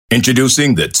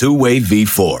Introducing the Two-Way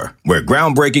V4, where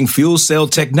groundbreaking fuel cell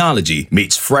technology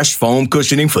meets fresh foam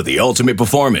cushioning for the ultimate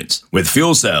performance. With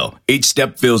Fuel Cell, each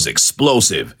step feels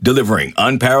explosive, delivering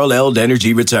unparalleled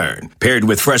energy return. Paired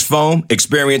with fresh foam,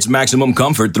 experience maximum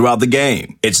comfort throughout the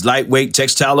game. Its lightweight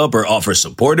textile upper offers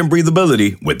support and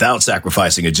breathability without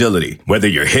sacrificing agility. Whether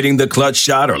you're hitting the clutch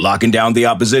shot or locking down the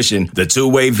opposition, the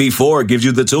Two-Way V4 gives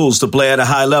you the tools to play at a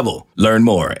high level. Learn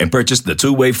more and purchase the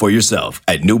Two-Way for yourself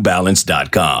at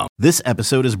newbalance.com. This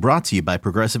episode is brought to you by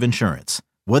Progressive Insurance.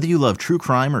 Whether you love true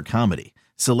crime or comedy,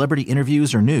 celebrity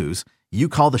interviews or news, you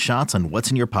call the shots on what's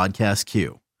in your podcast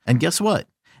queue. And guess what?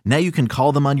 Now you can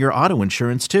call them on your auto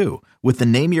insurance too with the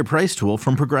Name Your Price tool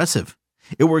from Progressive.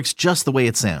 It works just the way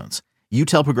it sounds. You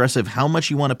tell Progressive how much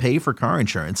you want to pay for car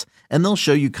insurance, and they'll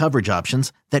show you coverage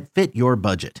options that fit your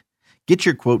budget. Get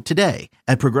your quote today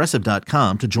at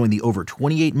Progressive.com to join the over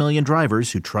 28 million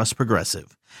drivers who trust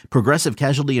Progressive. Progressive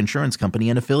Casualty Insurance Company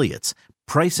and Affiliates.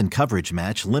 Price and coverage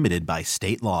match limited by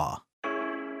state law.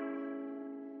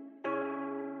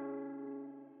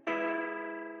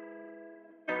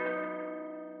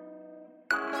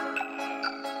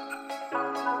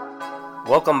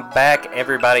 Welcome back,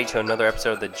 everybody, to another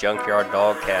episode of the Junkyard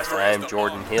Dogcast. I am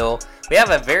Jordan Hill. We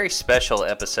have a very special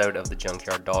episode of the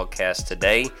Junkyard Dogcast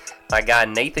today. My guy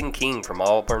Nathan King from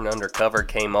Auburn Undercover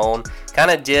came on.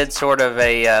 Kind of did sort of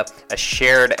a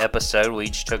shared episode. We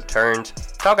each took turns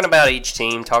talking about each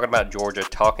team, talking about Georgia,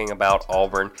 talking about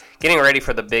Auburn, getting ready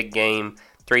for the big game,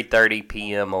 3:30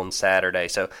 p.m. on Saturday.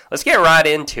 So let's get right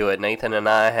into it. Nathan and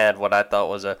I had what I thought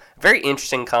was a very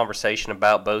interesting conversation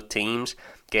about both teams.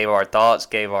 Gave our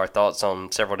thoughts on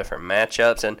several different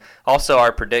matchups, and also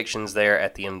our predictions there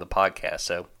at the end of the podcast.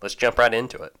 So let's jump right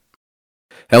into it.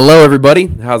 Hello, everybody.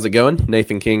 How's it going?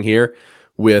 Nathan King here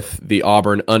with the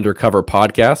Auburn Undercover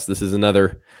Podcast. This is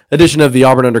another edition of the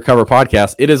Auburn Undercover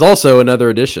Podcast. It is also another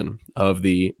edition of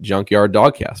the Junkyard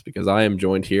Dogcast because I am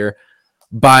joined here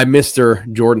by Mr.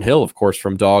 Jordan Hill, of course,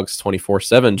 from Dogs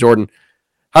 24/7. Jordan,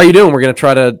 how are you doing? We're going to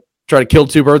try to kill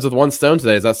two birds with one stone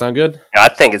today. Does that sound good? I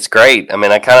think it's great. I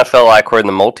mean, I kind of feel like we're in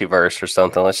the multiverse or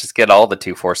something. Let's just get all the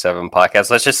 247 podcasts.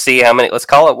 Let's just see how many. Let's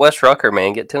call it West Rucker,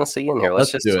 man. Get Tennessee in here.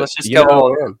 Let's just go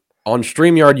all in. On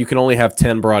StreamYard, you can only have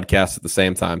 10 broadcasts at the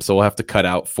same time, so we'll have to cut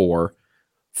out four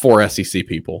SEC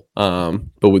people. But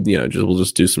we'll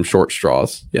just do some short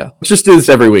straws. Yeah, let's just do this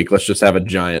every week. Let's just have a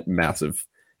giant, massive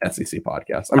SEC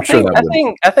podcast.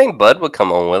 I think Bud would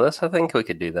come on with us. I think we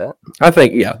could do that. I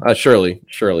think, yeah, surely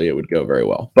it would go very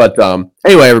well. But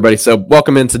anyway, everybody, so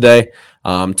welcome in today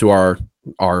to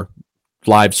our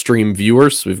live stream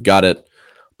viewers. We've got it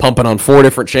pumping on 4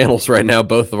 different channels right now,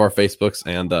 both of our Facebooks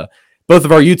and both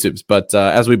of our YouTubes. But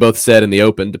as we both said in the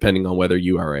open, depending on whether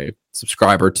you are a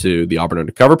subscriber to the Auburn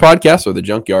Undercover Podcast or the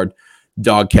Junkyard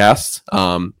Dogcast,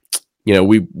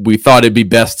 we thought it'd be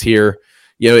best here.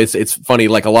 It's funny.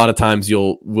 Like a lot of times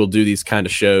we'll do these kind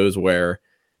of shows where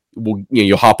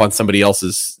you'll hop on somebody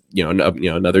else's,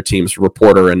 another team's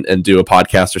reporter and do a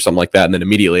podcast or something like that. And then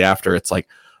immediately after it's like,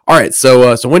 all right,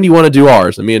 so when do you want to do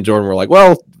ours? And me and Jordan were like,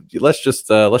 well, let's just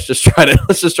try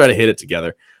to hit it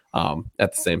together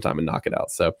at the same time and knock it out.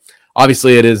 So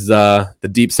obviously it is the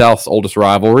Deep South's oldest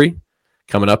rivalry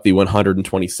coming up, the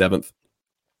 127th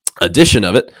edition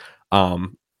of it.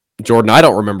 Jordan, I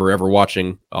don't remember ever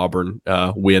watching Auburn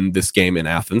win this game in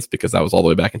Athens because that was all the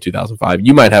way back in 2005.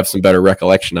 You might have some better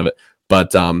recollection of it.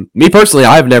 But me personally,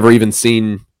 I've never even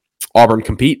seen Auburn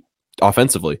compete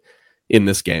offensively in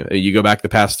this game. You go back the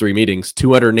past 3 meetings,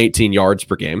 218 yards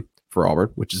per game for Auburn,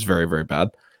 which is very, very bad,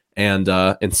 and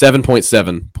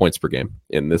 7.7 points per game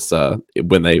in this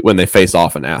when they face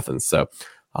off in Athens. So,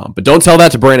 but don't tell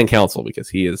that to Brandon Council because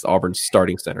he is Auburn's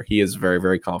starting center. He is very,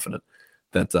 very confident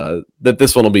that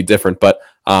this one will be different. But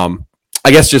I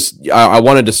guess I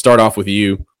wanted to start off with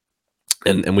you,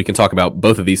 and we can talk about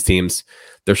both of these teams,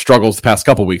 their struggles the past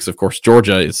couple weeks. Of course,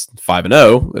 Georgia is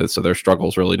 5-0, so their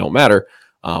struggles really don't matter.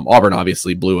 Auburn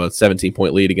obviously blew a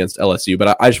 17-point lead against LSU,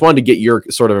 but I just wanted to get your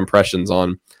sort of impressions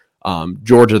on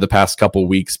Georgia the past couple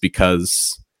weeks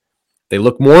because they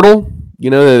look mortal.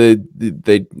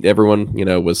 Everyone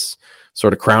was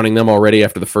sort of crowning them already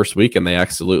after the first week, and they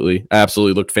absolutely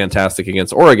looked fantastic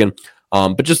against Oregon.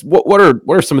 But just what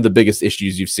are some of the biggest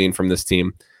issues you've seen from this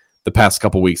team the past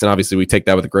couple weeks? And obviously we take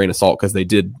that with a grain of salt because they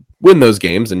did win those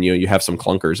games, and you have some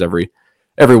clunkers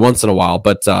every once in a while.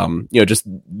 But just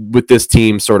with this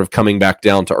team sort of coming back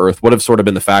down to earth, what have sort of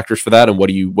been the factors for that, and what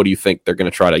do you think they're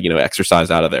going to try to exercise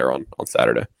out of there on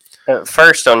Saturday?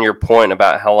 First, on your point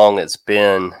about how long it's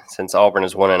been since Auburn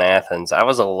has won in Athens, I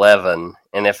was 11,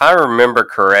 and if I remember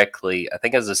correctly, I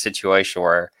think it was a situation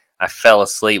where I fell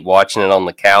asleep watching it on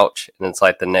the couch, and it's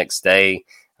like the next day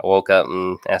I woke up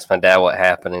and asked my dad what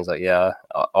happened. He's like, yeah,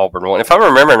 Auburn won. If I'm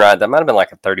remembering right, that might have been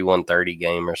like a 31-30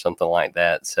 game or something like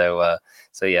that. So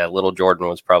yeah, little Jordan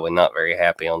was probably not very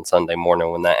happy on Sunday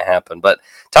morning when that happened. But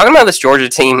talking about this Georgia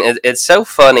team, it's so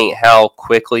funny how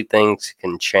quickly things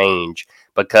can change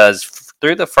because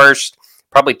through the first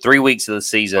probably 3 weeks of the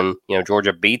season,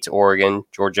 Georgia beats Oregon.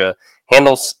 Georgia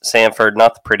handles Samford,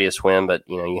 not the prettiest win, but,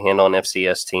 you handle an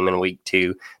FCS team in week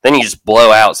 2. Then you just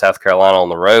blow out South Carolina on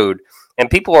the road. And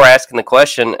people were asking the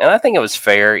question, and I think it was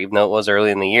fair, even though it was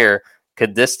early in the year,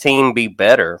 could this team be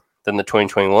better than the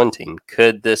 2021 team?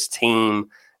 Could this team,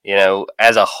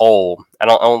 as a whole, I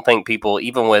don't think people,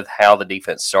 even with how the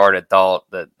defense started, thought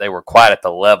that they were quite at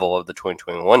the level of the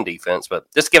 2021 defense.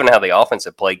 But just given how the offense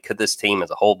had played, could this team as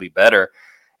a whole be better?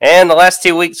 And the last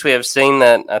 2 weeks we have seen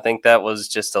that I think that was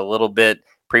just a little bit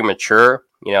premature.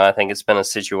 I think it's been a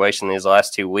situation these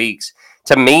last 2 weeks.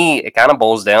 To me, it kind of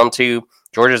boils down to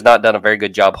Georgia's not done a very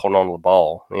good job holding on to the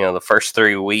ball. The first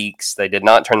 3 weeks, they did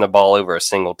not turn the ball over a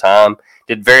single time.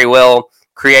 Did very well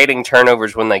creating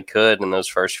turnovers when they could in those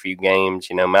first few games.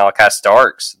 Malachi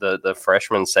Starks, the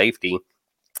freshman safety,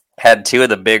 had 2 of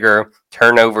the bigger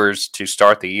turnovers to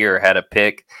start the year. Had a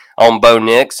pick on Bo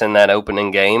Nix in that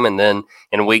opening game, and then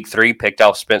in week 3 picked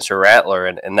off Spencer Rattler,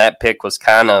 and that pick was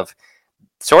kind of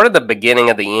sort of the beginning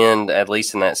of the end, at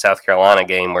least in that South Carolina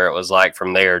game, where it was like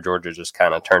from there, Georgia just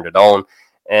kind of turned it on.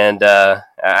 And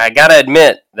I got to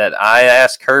admit that I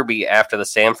asked Kirby after the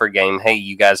Samford game, hey,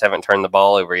 you guys haven't turned the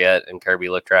ball over yet. And Kirby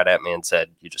looked right at me and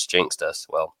said, you just jinxed us.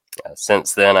 Well,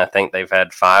 since then, I think they've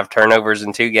had 5 turnovers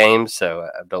in 2 games. So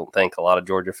I don't think a lot of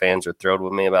Georgia fans are thrilled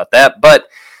with me about that. But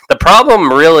the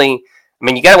problem really,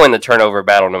 you got to win the turnover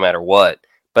battle no matter what.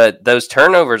 But those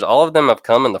turnovers, all of them have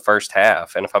come in the first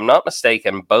half. And if I'm not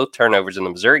mistaken, both turnovers in the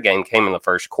Missouri game came in the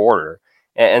first quarter.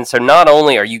 And so not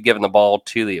only are you giving the ball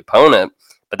to the opponent,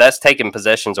 but that's taking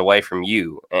possessions away from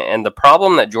you. And the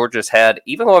problem that Georgia's had,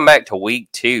 even going back to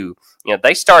week 2,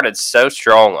 they started so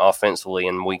strong offensively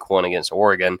in week 1 against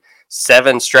Oregon,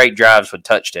 7 straight drives with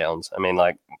touchdowns.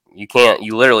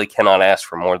 You literally cannot ask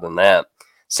for more than that.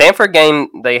 Samford game,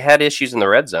 they had issues in the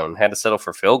red zone, had to settle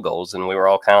for field goals, and we were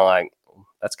all kind of like,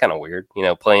 that's kind of weird,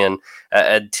 playing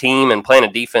a team and playing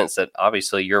a defense that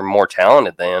obviously you're more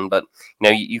talented than, but,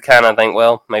 you kind of think,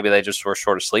 well, maybe they just were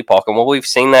sort of sleepwalking. Well, we've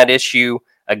seen that issue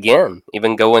again,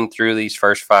 even going through these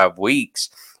first 5 weeks,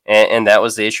 and that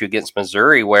was the issue against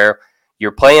Missouri, where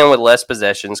you're playing with less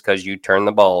possessions because you turn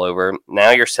the ball over. Now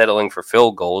you're settling for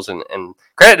field goals, and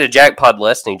credit to Jack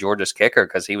Podlesny, Georgia's kicker,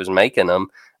 because he was making them,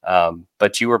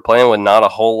 but you were playing with not a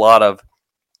whole lot of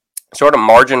sort of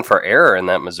margin for error in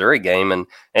that Missouri game.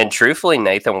 And truthfully,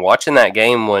 Nathan, watching that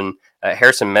game when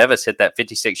Harrison Mevis hit that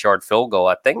 56-yard field goal,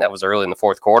 I think that was early in the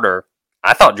fourth quarter,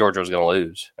 I thought Georgia was going to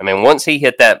lose. Once he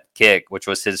hit that kick, which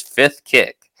was his 5th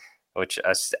kick, which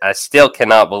I still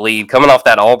cannot believe, coming off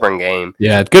that Auburn game.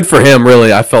 Yeah, good for him, really.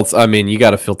 You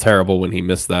got to feel terrible when he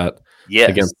missed that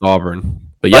against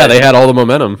Auburn. But yeah, they had all the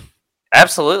momentum.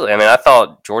 Absolutely. I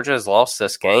thought Georgia has lost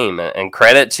this game, and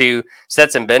credit to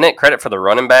Stetson Bennett, credit for the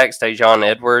running backs, Dajon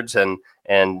Edwards,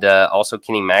 and also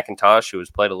Kenny McIntosh, who was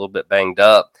played a little bit banged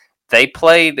up. They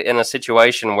played in a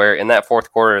situation where in that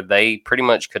fourth quarter, they pretty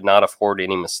much could not afford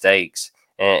any mistakes,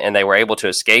 and they were able to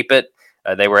escape it.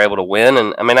 They were able to win.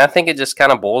 And I think it just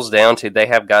kind of boils down to they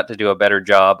have got to do a better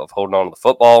job of holding on to the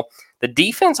football. The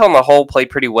defense on the whole played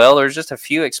pretty well. There's just a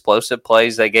few explosive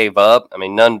plays they gave up.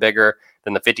 None bigger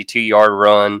than the 52-yard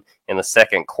run in the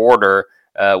second quarter,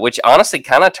 which honestly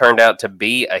kind of turned out to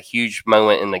be a huge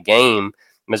moment in the game.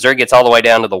 Missouri gets all the way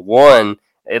down to the 1.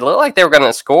 It looked like they were going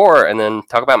to score, and then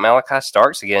talk about Malachi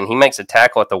Starks again. He makes a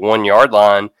tackle at the 1-yard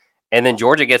line, and then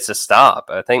Georgia gets a stop.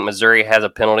 I think Missouri has a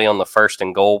penalty on the 1st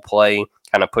and goal play,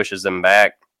 kind of pushes them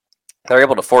back. They're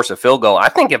able to force a field goal. I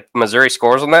think if Missouri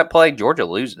scores on that play, Georgia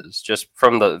loses, just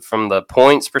from the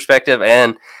points perspective.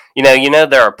 And,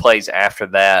 there are plays after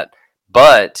that.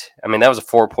 But, that was a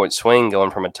 4-point swing going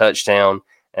from a touchdown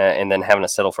and then having to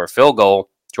settle for a field goal.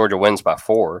 Georgia wins by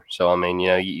 4. So,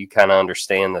 you kind of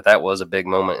understand that was a big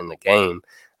moment in the game.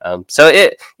 So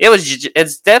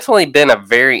it's definitely been a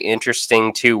very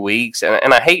interesting 2 weeks.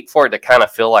 And I hate for it to kind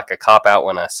of feel like a cop-out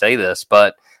when I say this,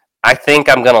 but I think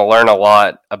I'm going to learn a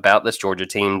lot about this Georgia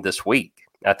team this week.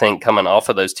 I think coming off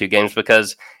of those 2 games,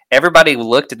 because everybody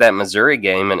looked at that Missouri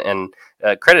game, and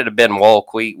credit to Ben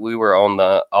Wolk. We were on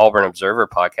the Auburn Observer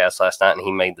podcast last night, and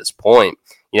he made this point,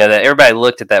 that everybody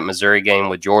looked at that Missouri game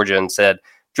with Georgia and said,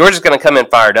 Georgia's going to come in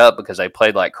fired up because they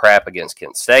played like crap against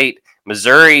Kent State.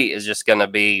 Missouri is just going to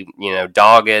be,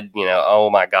 dogged, oh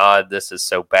my God, this is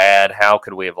so bad. How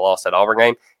could we have lost that Auburn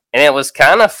game? And it was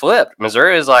kind of flipped.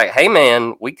 Missouri was like, hey,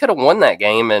 man, we could have won that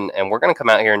game, and we're going to come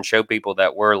out here and show people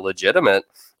that we're legitimate.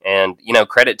 And,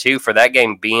 credit, too, for that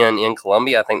game being in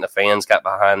Columbia. I think the fans got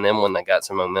behind them when they got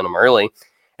some momentum early.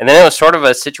 And then it was sort of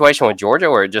a situation with Georgia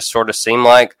where it just sort of seemed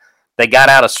like they got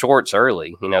out of sorts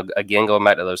early, again, going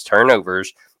back to those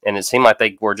turnovers. And it seemed like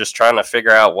they were just trying to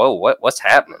figure out, whoa, what's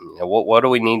happening? What do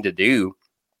we need to do?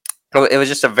 It was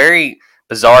just a very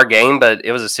bizarre game, but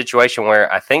it was a situation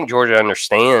where I think Georgia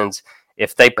understands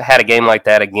if they had a game like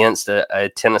that against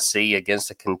a Tennessee,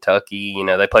 against a Kentucky,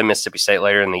 they play Mississippi State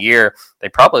later in the year, they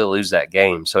probably lose that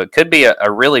game. So it could be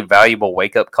a really valuable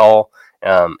wake-up call,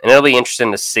 and it'll be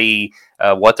interesting to see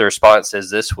what the response is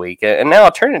this week. And now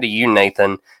I'll turn it to you,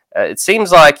 Nathan. It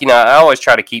seems like, I always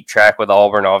try to keep track with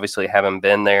Auburn, obviously having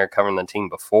been there, covering the team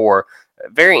before.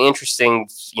 Very interesting,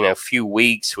 few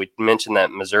weeks. We mentioned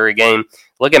that Missouri game.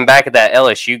 Looking back at that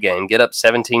LSU game, get up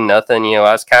 17-0.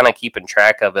 I was kind of keeping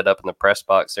track of it up in the press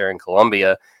box there in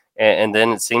Columbia. And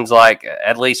then it seems like,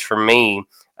 at least for me,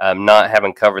 not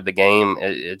having covered the game,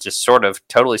 it just sort of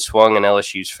totally swung in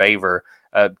LSU's favor.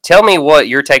 Tell me what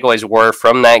your takeaways were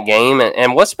from that game,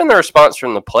 and what's been the response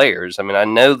from the players. I mean, I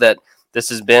know that this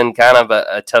has been kind of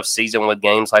a tough season with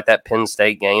games like that Penn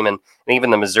State game and even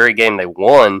the Missouri game they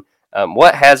won.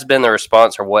 What has been the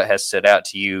response, or what has stood out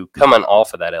to you coming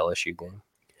off of that LSU game?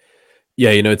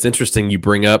 Yeah, it's interesting you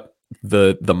bring up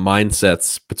the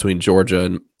mindsets between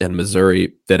Georgia and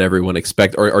Missouri that everyone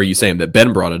expect, or are you saying that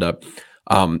Ben brought it up,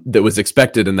 that was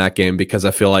expected in that game, because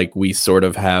I feel like we sort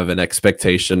of have an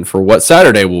expectation for what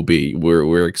Saturday will be.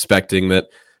 We're expecting that,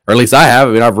 or at least I have.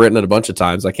 I mean, I've written it a bunch of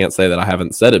times. I can't say that I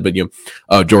haven't said it,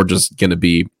 but Georgia's going to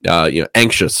be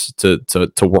anxious to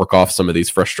work off some of these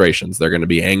frustrations. They're going to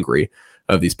be angry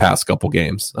of these past couple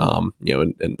games.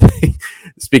 And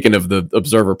speaking of the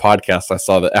Observer podcast, I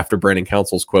saw that after Brandon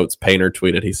Council's quotes, Painter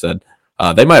tweeted. He said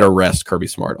they might arrest Kirby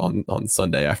Smart on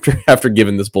Sunday after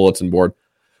giving this bulletin board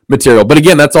material. But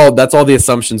again, that's all the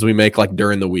assumptions we make like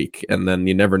during the week, and then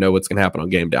you never know what's going to happen on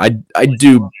game day. I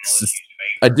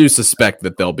do suspect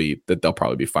that they'll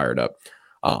probably be fired up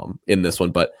in this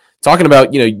one. But talking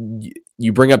about,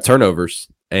 you bring up turnovers,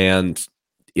 and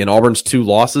in Auburn's 2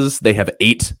 losses, they have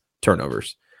 8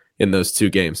 turnovers in those 2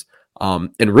 games.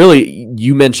 And really,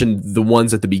 you mentioned the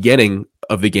ones at the beginning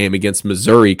of the game against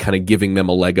Missouri, kind of giving them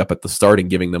a leg up at the start and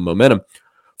giving them momentum.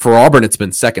 For Auburn, it's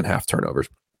been second half turnovers.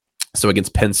 So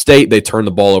against Penn State, they turned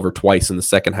the ball over twice in the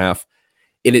second half.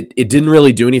 And it didn't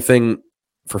really do anything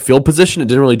for field position. It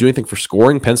didn't really do anything for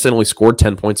scoring. Penn State only scored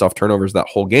 10 points off turnovers that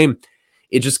whole game.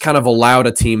 It just kind of allowed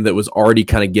a team that was already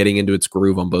kind of getting into its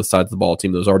groove on both sides of the ball, a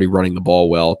team that was already running the ball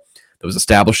well, that was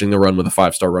establishing the run with a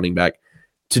 5-star running back,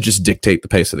 to just dictate the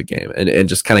pace of the game and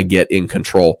just kind of get in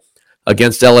control.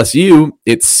 Against LSU,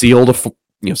 it sealed a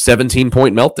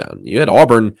 17-point meltdown. You had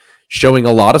Auburn showing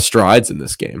a lot of strides in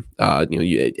this game.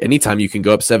 Anytime you can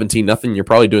go up 17-0, you're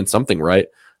probably doing something right.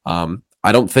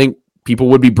 I don't think people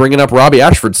would be bringing up Robbie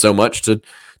Ashford so much to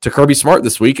Kirby Smart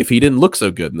this week if he didn't look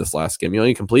so good in this last game.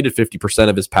 He completed 50%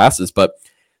 of his passes, but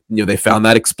they found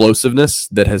that explosiveness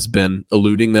that has been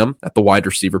eluding them at the wide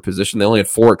receiver position. They only had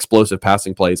 4 explosive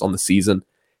passing plays on the season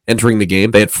entering the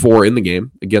game. They had 4 in the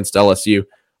game against LSU.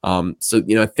 I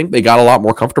think they got a lot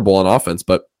more comfortable on offense,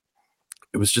 but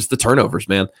it was just the turnovers,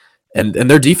 man. And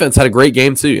their defense had a great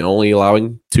game too, only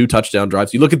allowing 2 touchdown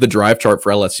drives. You look at the drive chart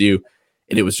for LSU,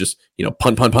 and it was just,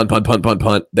 punt, punt, punt, punt, punt, punt,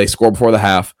 punt. They score before the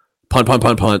half, punt, punt,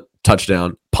 punt, punt,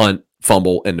 touchdown, punt,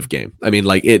 fumble, end of game. I mean,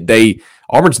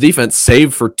 Auburn's defense,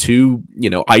 save for 2,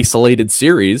 isolated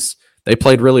series, they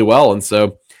played really well. And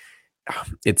so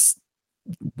it's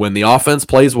when the offense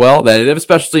plays well, that they have a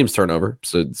special teams turnover.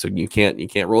 So you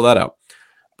can't rule that out.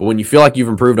 But when you feel like you've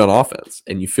improved on offense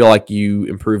and you feel like you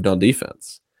improved on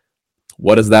defense,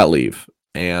 what does that leave?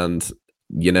 And,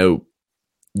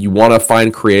 you want to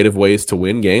find creative ways to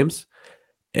win games.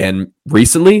 And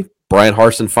recently, Brian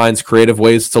Harsin finds creative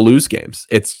ways to lose games.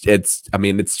 It's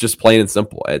just plain and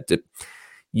simple.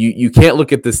 You can't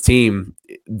look at this team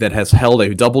that has held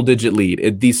a double-digit lead.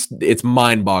 It's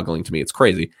mind-boggling to me. It's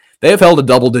crazy. They have held a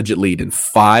double-digit lead in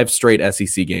 5 straight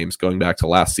SEC games going back to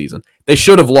last season. They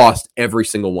should have lost every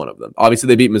single one of them. Obviously,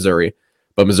 they beat Missouri,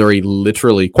 but Missouri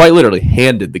quite literally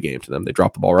handed the game to them. They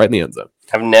dropped the ball right in the end zone.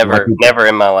 I've never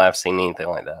in my life seen anything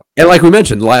like that. And like we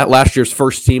mentioned, last year's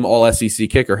first team All-SEC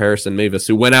kicker, Harrison Mavis,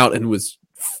 who went out and was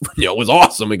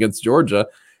awesome against Georgia,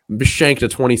 shanked a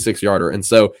 26-yarder. And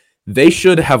so they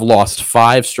should have lost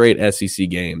 5 straight SEC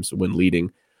games when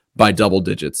leading by double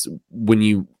digits. When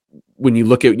you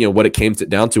look at what it came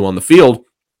down to on the field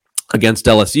against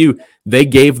LSU, they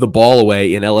gave the ball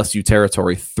away in LSU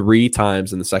territory 3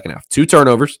 times in the second half. 2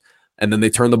 turnovers and then they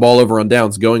turn the ball over on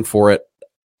downs, going for it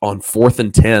on 4th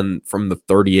and 10 from the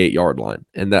 38-yard line.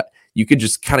 And that you could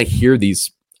just kind of hear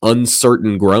these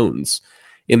uncertain groans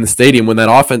in the stadium when that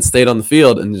offense stayed on the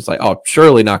field, and just like, oh,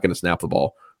 surely not going to snap the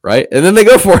ball, right? And then they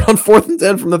go for it on 4th and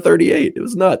 10 from the 38. It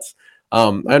was nuts. I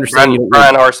understand.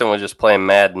 Brian Harsin was just playing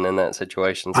Madden in that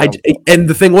situation. So. And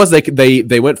the thing was,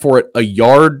 they went for it a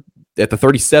yard at the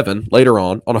 37 later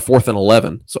on a 4th and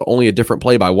 11, so only a different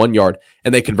play by 1 yard,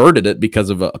 and they converted it because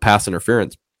of a pass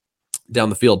interference down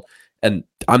the field. And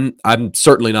I'm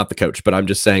certainly not the coach, but I'm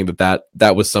just saying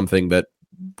that was something that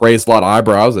raised a lot of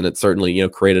eyebrows, and it certainly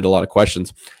created a lot of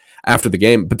questions after the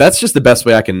game. But that's just the best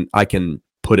way I can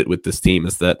put it with this team,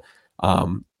 is that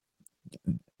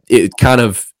it kind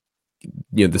of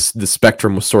the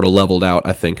spectrum was sort of leveled out,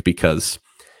 I think, because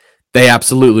they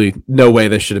absolutely no way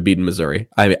they should have beaten Missouri.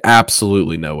 I mean,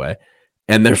 absolutely no way.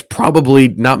 And there's probably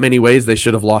not many ways they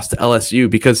should have lost to LSU,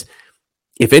 because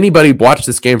if anybody watched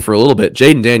this game for a little bit,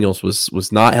 Jaden Daniels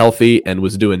was not healthy and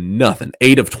was doing nothing.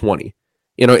 8 of 20.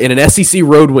 In an SEC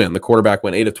road win, the quarterback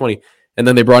went 8 of 20. And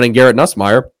then they brought in Garrett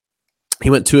Nussmeier. He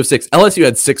went 2 of 6. LSU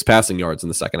had 6 passing yards in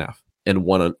the second half and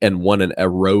won a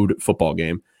road football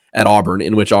game at Auburn,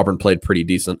 in which Auburn played pretty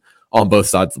decent on both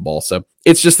sides of the ball. So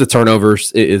it's just the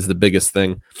turnovers is the biggest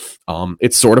thing.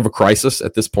 It's sort of a crisis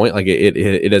at this point. Like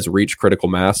it has reached critical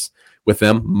mass with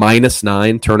them.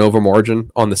 -9 turnover margin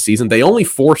on the season. They only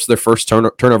forced their first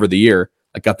turnover of the year.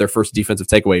 Like got their first defensive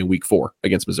takeaway in week 4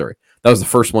 against Missouri. That was the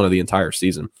first one of the entire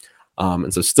season.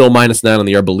 And so still -9 on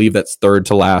the year. I believe that's third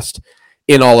to last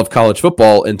in all of college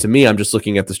football. And to me, I'm just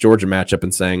looking at this Georgia matchup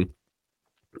and saying,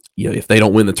 if they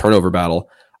don't win the turnover battle,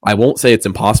 I won't say it's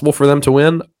impossible for them to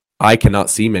win. I cannot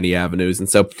see many avenues. And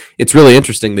so it's really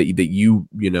interesting that you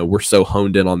were so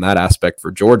honed in on that aspect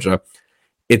for Georgia.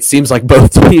 It seems like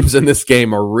both teams in this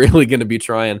game are really going to be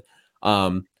trying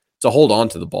to hold on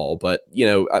to the ball. But,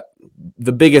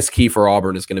 the biggest key for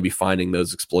Auburn is going to be finding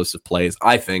those explosive plays,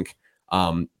 I think,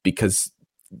 because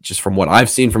just from what I've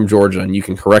seen from Georgia, and you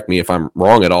can correct me if I'm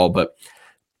wrong at all, but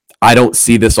I don't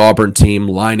see this Auburn team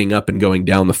lining up and going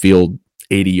down the field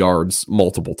 80 yards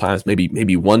multiple times,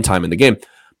 maybe one time in the game.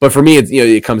 But for me,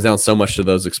 it comes down so much to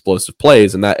those explosive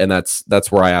plays, and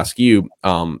that's where I ask you.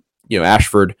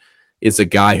 Ashford is a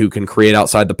guy who can create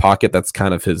outside the pocket. That's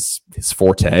kind of his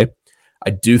forte. I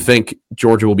do think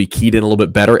Georgia will be keyed in a little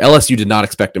bit better. LSU did not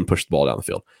expect him to push the ball down the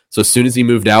field. So as soon as he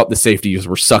moved out, the safeties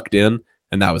were sucked in,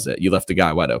 and that was it. You left the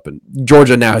guy wide open.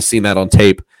 Georgia now has seen that on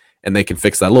tape, and they can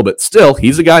fix that a little bit. Still,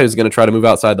 he's a guy who's going to try to move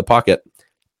outside the pocket,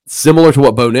 similar to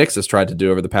what Bo Nix has tried to do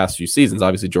over the past few seasons.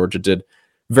 Obviously, Georgia did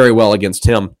very well against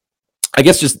him. I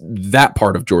guess just that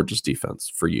part of Georgia's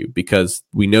defense for you, because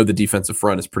we know the defensive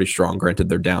front is pretty strong. Granted,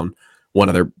 they're down one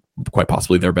of their, quite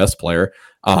possibly their best player.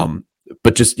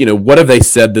 But just, what have they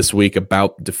said this week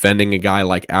about defending a guy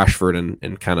like Ashford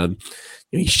and kind of,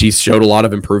 she's showed a lot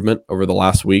of improvement over the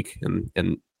last week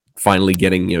and finally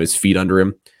getting, his feet under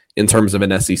him in terms of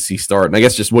an SEC start. And I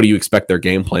guess just what do you expect their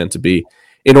game plan to be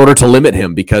in order to limit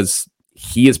him? Because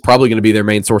he is probably going to be their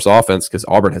main source of offense, because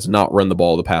Auburn has not run the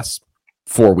ball the past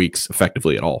 4 weeks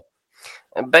effectively at all.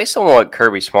 Based on what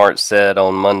Kirby Smart said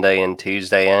on Monday and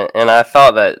Tuesday, and I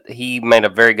thought that he made a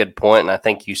very good point, and I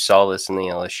think you saw this in the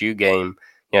LSU game.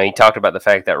 He talked about the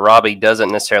fact that Robbie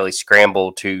doesn't necessarily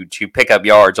scramble to pick up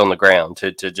yards on the ground,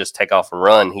 to just take off and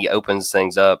run. He opens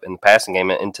things up in the passing game,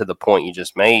 and to the point you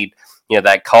just made,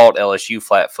 that caught LSU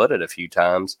flat-footed a few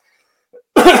times.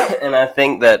 And I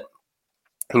think that,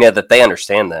 that they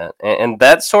understand that. And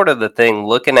that's sort of the thing,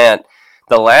 looking at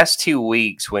the last 2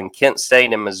 weeks when Kent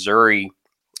State and Missouri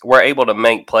were able to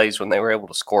make plays, when they were able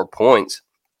to score points.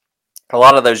 A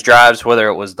lot of those drives, whether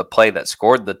it was the play that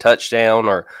scored the touchdown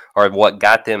or what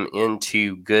got them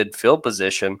into good field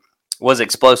position, was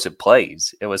explosive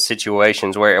plays. It was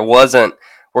situations where it wasn't,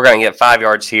 we're going to get 5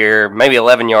 yards here, maybe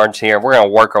 11 yards here, we're going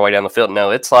to work our way down the field. No,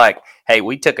 it's like, hey,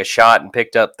 we took a shot and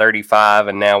picked up 35,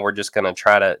 and now we're just going to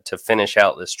try to finish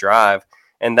out this drive.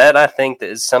 And that, I think, that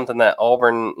is something that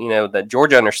Auburn, that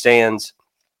Georgia understands.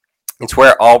 It's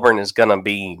where Auburn is going to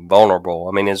be vulnerable.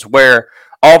 I mean, it's where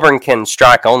Auburn can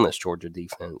strike on this Georgia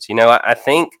defense. I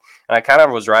think, and I kind of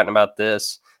was writing about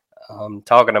this,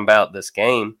 talking about this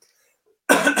game.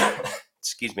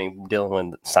 Excuse me,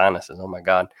 dealing with sinuses. Oh, my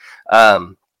God.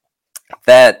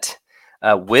 That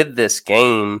with this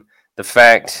game, the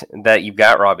fact that you've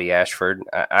got Robbie Ashford,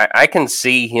 I can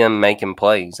see him making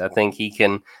plays. I think he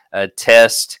can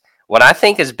test what I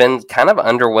think has been kind of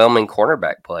underwhelming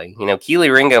cornerback play. Keely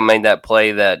Ringo made that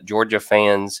play that Georgia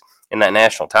fans in that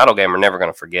national title game are never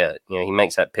going to forget. He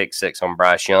makes that pick 6 on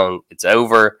Bryce Young. It's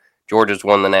over. Georgia's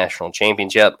won the national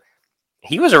championship.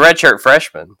 he was a redshirt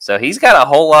freshman, so he's got a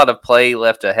whole lot of play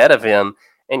left ahead of him.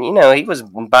 And, he was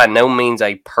by no means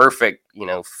a perfect,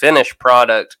 finished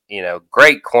product,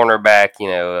 great cornerback,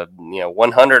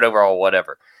 100 overall,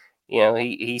 whatever.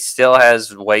 He still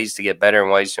has ways to get better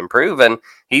and ways to improve, and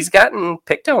he's gotten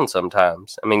picked on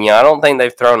sometimes. I mean, I don't think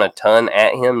they've thrown a ton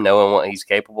at him knowing what he's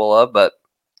capable of, but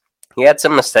he had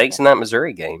some mistakes in that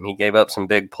Missouri game. He gave up some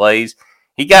big plays.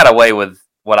 He got away with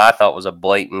what I thought was a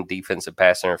blatant defensive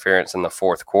pass interference in the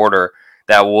fourth quarter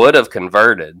that would have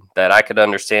converted, that I could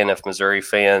understand if Missouri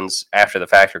fans after the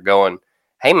fact are going,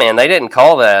 hey, man, they didn't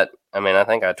call that. I mean, I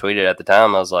think I tweeted at the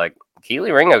time, I was like,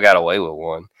 Keely Ringo got away with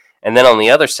one. And then on the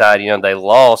other side, they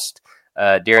lost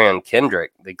Darian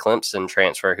Kendrick, the Clemson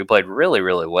transfer, who played really,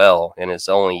 really well in his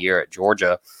only year at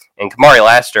Georgia. And Kamari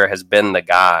Lassiter has been the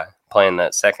guy playing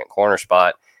that second corner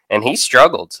spot, and he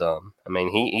struggled some. I mean,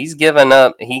 he's given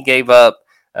up. He gave up,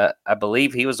 I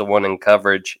believe he was the one in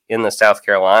coverage in the South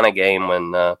Carolina game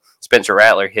when Spencer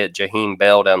Rattler hit Jaheim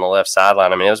Bell down the left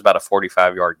sideline. I mean, it was about a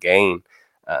 45-yard gain.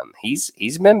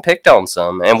 He's been picked on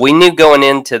some, and we knew going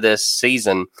into this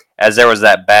season, as there was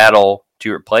that battle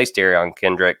to replace Darian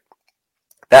Kendrick,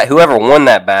 that whoever won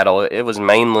that battle, it was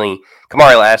mainly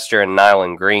Kamari Lassiter and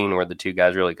Nyland Green were the two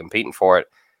guys really competing for it,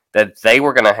 that they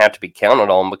were going to have to be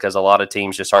counted on because a lot of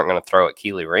teams just aren't going to throw at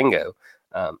Keely Ringo.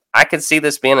 I could see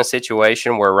this being a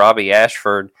situation where Robbie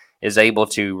Ashford is able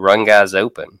to run guys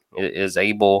open, is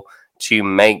able to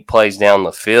make plays down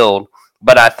the field.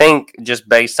 But I think just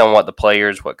based on what the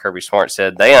players, what Kirby Smart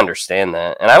said, they understand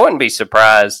that. And I wouldn't be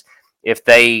surprised if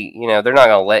they, they're not going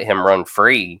to let him run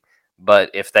free.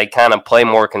 But if they kind of play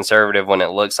more conservative when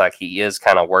it looks like he is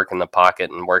kind of working the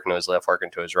pocket and working to his left, working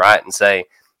to his right, and say,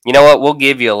 you know what, we'll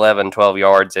give you 11, 12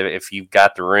 yards if you've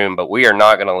got the room, but we are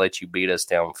not going to let you beat us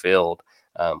downfield.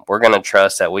 We're going to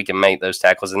trust that we can make those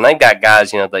tackles. And they've got guys,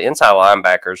 the inside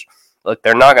linebackers, look,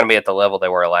 they're not going to be at the level they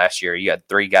were last year. You had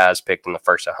 3 guys picked in the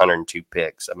first 102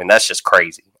 picks. I mean, that's just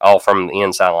crazy, all from the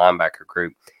inside linebacker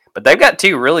group. But they've got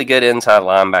 2 really good inside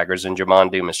linebackers in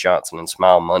Jamon Dumas-Johnson and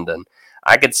Smile Munden.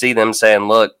 I could see them saying,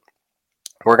 look,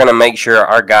 we're going to make sure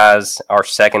our guys, our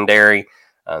secondary,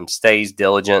 stays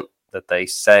diligent, that they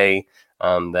say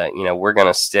that, we're going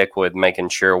to stick with making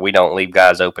sure we don't leave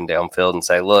guys open downfield and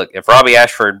say, look, if Robbie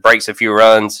Ashford breaks a few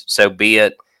runs, so be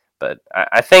it. But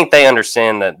I think they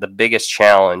understand that the biggest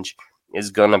challenge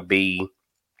is going to be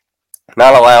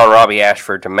not allowing Robbie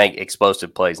Ashford to make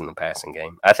explosive plays in the passing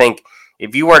game. I think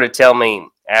if you were to tell me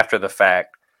after the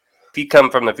fact, if you come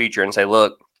from the future and say,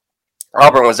 look,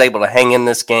 Auburn was able to hang in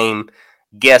this game,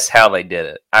 guess how they did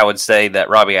it? I would say that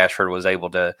Robbie Ashford was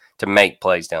able to make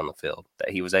plays down the field,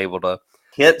 that he was able to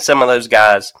hit some of those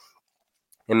guys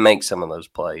and make some of those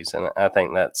plays. And I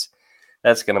think that's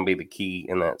going to be the key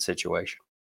in that situation.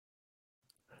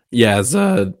 Yeah,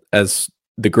 as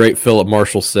the great Philip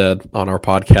Marshall said on our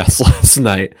podcast last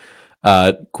night,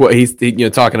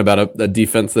 he's talking about a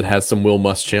defense that has some Will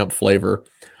Muschamp flavor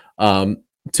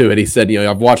to it. He said,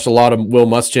 I've watched a lot of Will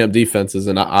Muschamp defenses,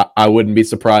 and I wouldn't be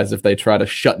surprised if they try to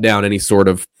shut down any sort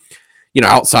of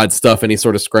outside stuff, any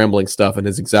sort of scrambling stuff. And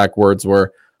his exact words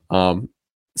were,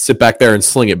 sit back there and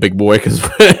sling it, big boy, because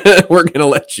we're going to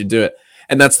let you do it.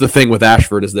 And that's the thing with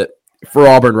Ashford, is that for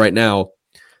Auburn right now,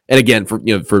 and again,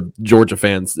 for Georgia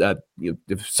fans that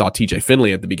saw TJ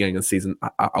Finley at the beginning of the season,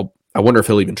 I wonder if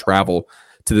he'll even travel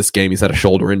to this game. He's had a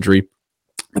shoulder injury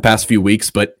the past few weeks,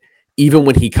 but even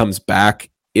when he comes back,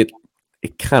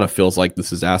 it kind of feels like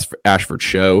this is Ashford's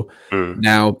show.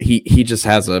 Now he just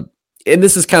has and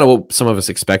this is kind of what some of us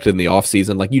expected in the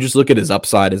offseason. Like, you just look at his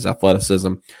upside, his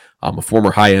athleticism, a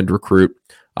former high-end recruit,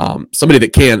 somebody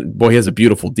that he has a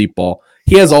beautiful deep ball.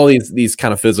 He has all these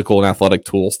kind of physical and athletic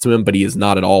tools to him, but he is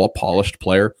not at all a polished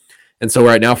player. And so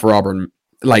right now for Auburn,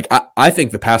 like, I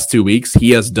think the past 2 weeks, he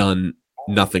has done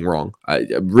nothing wrong.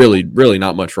 Really, really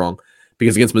not much wrong.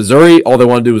 Because against Missouri, all they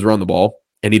wanted to do was run the ball,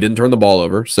 and he didn't turn the ball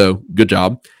over, so good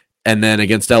job. And then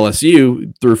against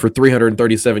LSU, threw for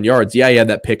 337 yards. Yeah, he had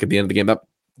that pick at the end of the game. That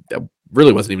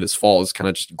really wasn't even his fault. It's kind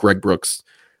of just Greg Brooks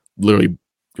literally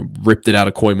ripped it out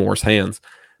of Coy Moore's hands.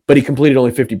 But he completed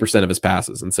only 50% of his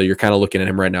passes. And so you're kind of looking at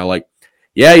him right now like,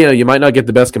 yeah, you might not get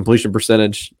the best completion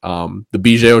percentage. The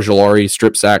BJ Ojulari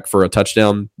strip sack for a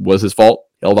touchdown was his fault.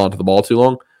 Held on to the ball too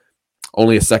long.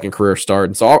 Only a second career start.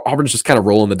 And so Auburn's just kind of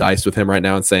rolling the dice with him right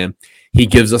now and saying he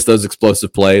gives us those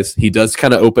explosive plays. He does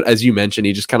kind of open, as you mentioned,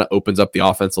 he just kind of opens up the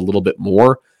offense a little bit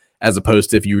more, as opposed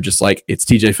to if you were just like, it's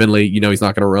TJ Finley, he's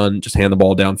not going to run, just hand the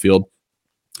ball downfield,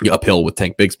 uphill with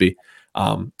Tank Bigsby.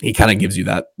 He kind of gives you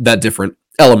that different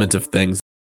element of things.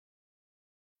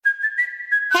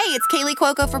 Hey, it's Kaylee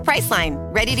Cuoco for Priceline.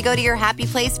 Ready to go to your happy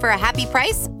place for a happy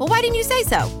price? Well, why didn't you say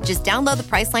so? Just download the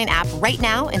Priceline app right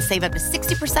now and save up to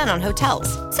 60% on hotels.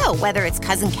 So whether it's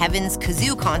Cousin Kevin's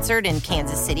Kazoo Concert in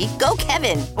Kansas City, go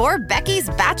Kevin, or Becky's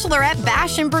Bachelorette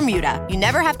Bash in Bermuda, you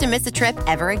never have to miss a trip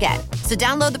ever again. So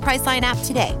download the Priceline app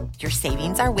today. Your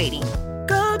savings are waiting.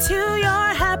 Go to your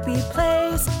happy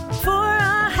place for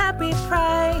a happy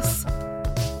price.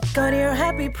 Go to your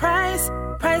happy price,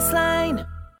 Priceline.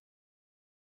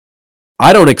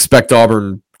 I don't expect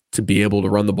Auburn to be able to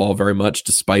run the ball very much,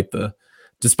 despite the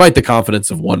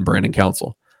confidence of one Brandon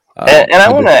Council. And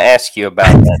I want to ask you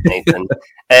about that, Nathan.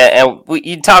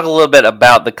 You talk a little bit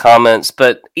about the comments,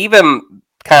 but even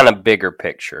kind of bigger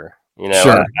picture. You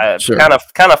know, sure. kind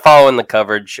of following the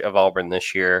coverage of Auburn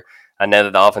this year. I know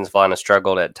that the offensive line has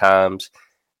struggled at times.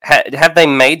 Have they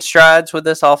made strides with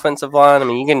this offensive line? I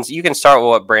mean, you can start with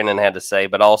what Brandon had to say,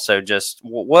 but also just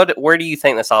where do you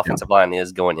think this offensive line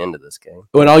is going into this game?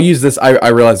 When I'll use this, I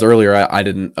realized earlier I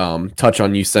didn't touch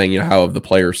on you saying, you know, how have the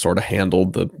players sort of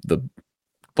handled the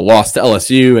loss to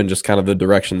LSU and just kind of the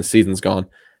direction the season's gone.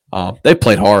 They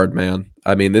played hard, man.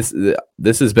 I mean, this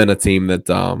has been a team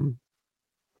that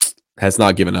has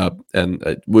not given up,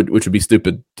 and which would be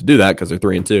stupid to do that because they're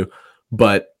 3-2,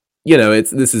 but. You know,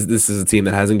 this is a team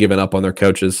that hasn't given up on their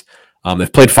coaches.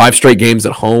 They've played 5 straight games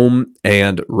at home,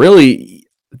 and really,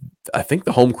 I think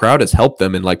the home crowd has helped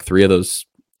them in like 3 of those.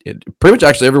 Pretty much,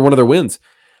 actually, every one of their wins.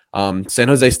 San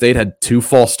Jose State had 2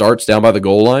 false starts down by the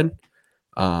goal line.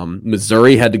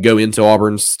 Missouri had to go into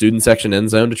Auburn's student section end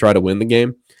zone to try to win the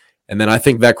game, and then I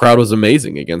think that crowd was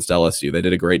amazing against LSU. They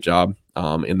did a great job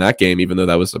in that game, even though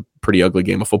that was a pretty ugly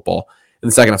game of football in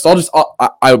the second half. So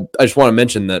I just want to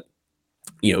mention that.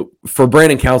 You know, for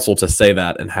Brandon Council to say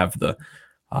that and have the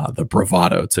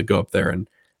bravado to go up there and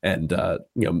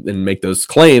make those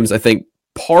claims, I think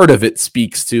part of it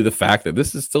speaks to the fact that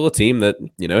this is still a team that,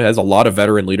 you know, has a lot of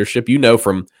veteran leadership. You know,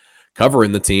 from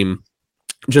covering the team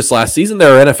just last season,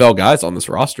 there are NFL guys on this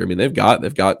roster. I mean, they've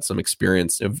got some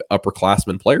experience of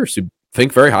upperclassmen players who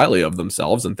think very highly of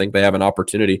themselves and think they have an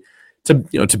opportunity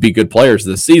to be good players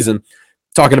this season.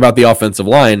 Talking about the offensive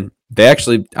line, I'd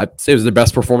say it was their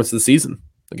best performance of the season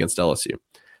against LSU.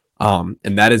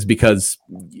 And that is because,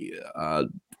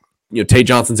 Tate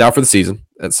Johnson's out for the season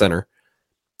at center.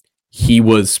 He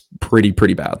was pretty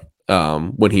bad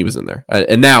when he was in there.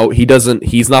 And now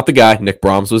he's not the guy. Nick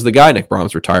Brahms was the guy. Nick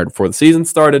Brahms retired before the season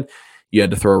started. You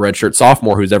had to throw a redshirt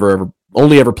sophomore who's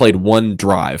only ever played 1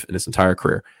 drive in his entire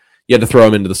career. You had to throw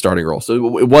him into the starting role.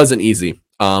 So it wasn't easy.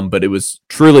 But it was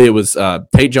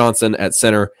Tate Johnson at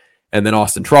center, and then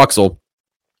Austin Troxell,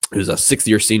 who's a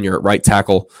 6th-year senior at right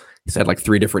tackle. He's had like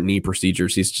 3 different knee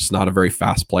procedures. He's just not a very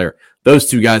fast player. Those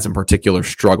 2 guys in particular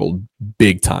struggled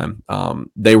big time.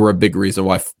 They were a big reason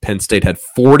why Penn State had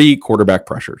 40 quarterback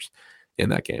pressures in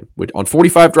that game on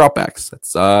 45 dropbacks.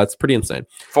 That's pretty insane.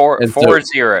 4-0. And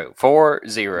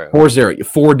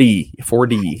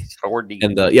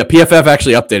PFF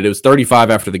actually updated. It was 35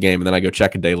 after the game, and then I go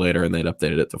check a day later, and they'd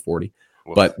updated it to 40.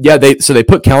 But yeah, they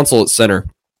put Council at center.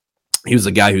 He was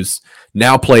a guy who's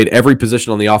now played every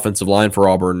position on the offensive line for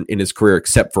Auburn in his career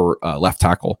except for left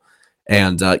tackle.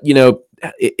 And,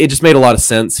 it just made a lot of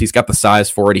sense. He's got the size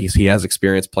for it. He has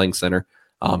experience playing center.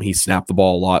 He snapped the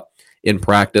ball a lot in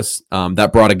practice.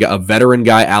 That brought a veteran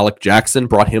guy, Alec Jackson,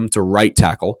 brought him to right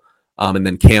tackle. And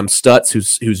then Cam Stutz,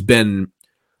 who's been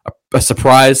a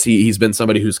surprise. He's been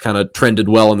somebody who's kind of trended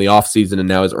well in the offseason and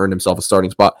now has earned himself a starting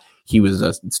spot. He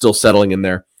was still settling in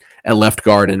there at left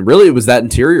guard, and really it was that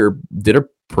interior did a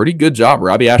pretty good job.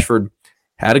 Robbie Ashford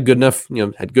had good enough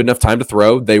time to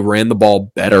throw. They ran the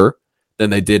ball better than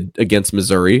they did against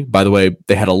Missouri. By the way,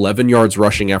 they had 11 yards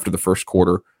rushing after the first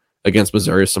quarter against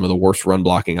Missouri, some of the worst run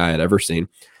blocking I had ever seen.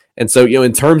 And so,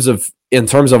 in terms of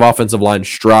offensive line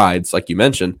strides, like you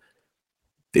mentioned,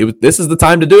 this is the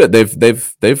time to do it.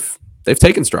 They've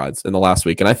taken strides in the last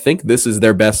week, and I think this is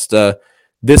their best.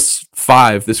 This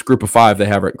group of 5 they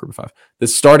have, right? Group of 5.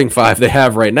 This starting 5 they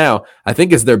have right now, I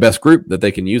think is their best group that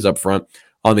they can use up front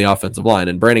on the offensive line.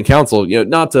 And Brandon Council,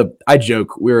 I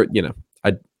joke,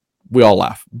 we all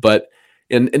laugh, but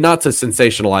and not to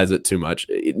sensationalize it too much.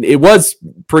 It was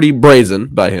pretty brazen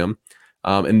by him.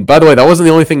 And by the way, that wasn't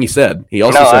the only thing he said. He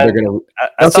also said they're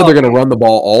going to run the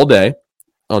ball all day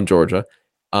on Georgia.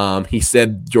 He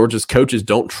said Georgia's coaches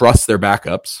don't trust their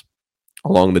backups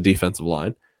along the defensive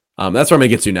line. That's where I'm going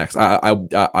to get to next.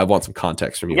 I want some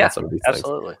context from you on some of these things.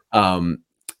 Absolutely.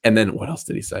 And then what else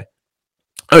did he say?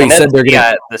 Oh, he said they're going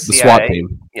to the SWAT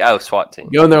team. Yeah, SWAT team.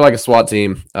 Go in there like a SWAT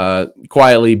team,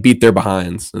 quietly beat their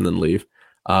behinds and then leave.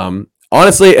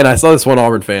 Honestly, and I saw this one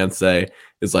Auburn fan say,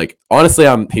 is like, honestly,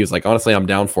 I'm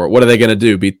down for it. What are they going to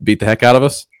do? Beat the heck out of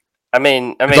us?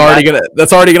 That's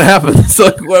already gonna happen. So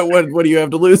like, what do you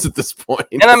have to lose at this point?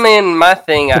 And I mean, my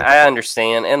thing, I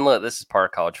understand. And look, this is part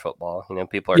of college football.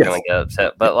 People are going to get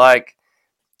upset, but like,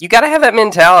 you got to have that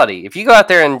mentality. If you go out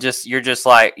there and you're just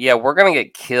like, yeah, we're going to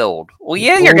get killed. Well,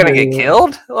 yeah, you're going to get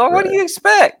killed. Well, what do you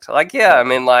expect? Like, yeah, I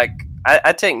mean, like,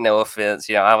 I take no offense.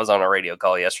 I was on a radio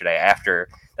call yesterday after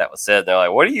that was said. They're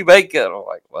like, what do you make it? I'm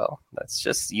like, well, that's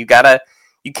just, you can't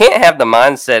have the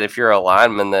mindset if you're a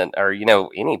lineman or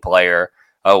any player.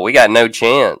 Oh, we got no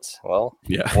chance. Well,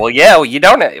 you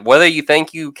don't. Whether you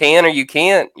think you can or you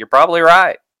can't, you're probably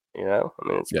right.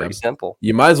 It's pretty simple.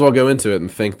 You might as well go into it and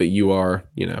think that you are,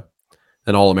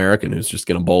 an All-American who's just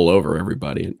going to bowl over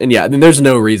everybody. And yeah, I mean, there's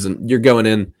no reason you're going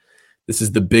in. This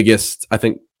is the biggest. I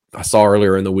think I saw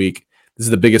earlier in the week. This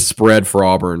is the biggest spread for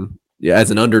Auburn as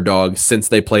an underdog since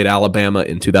they played Alabama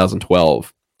in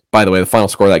 2012. By the way, the final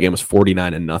score of that game was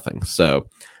 49-0. So,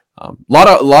 a lot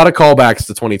of callbacks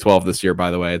to 2012 this year.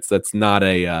 By the way, that's not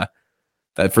a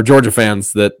that for Georgia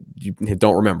fans that you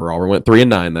don't remember. Auburn went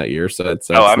 3-9 that year. So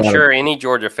I'm sure any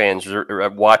Georgia fans are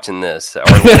watching this or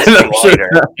listening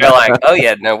later. They're like, oh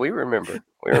yeah, no, we remember.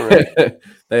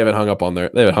 They haven't hung up on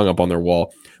their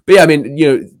wall. But yeah, I mean,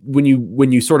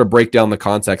 when you sort of break down the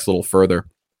context a little further,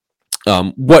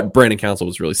 what Brandon Council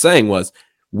was really saying was,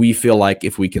 we feel like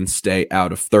if we can stay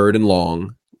out of 3rd and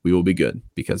long, we will be good,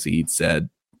 because he said,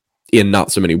 in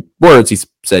not so many words, he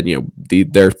said, their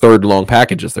 3rd and long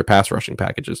packages, their pass rushing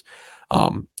packages,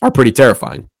 are pretty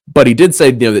terrifying. But he did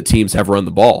say, that teams have run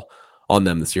the ball on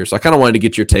them this year. So I kind of wanted to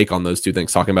get your take on those two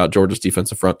things, talking about Georgia's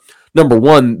defensive front. Number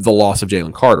one, the loss of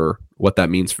Jalen Carter, what that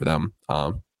means for them,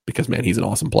 because man, he's an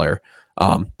awesome player.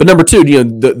 But number two,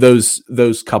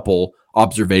 those couple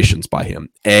observations by him.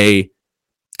 A,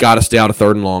 got to stay out of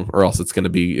 3rd and long, or else it's going to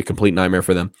be a complete nightmare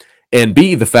for them. And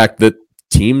B, the fact that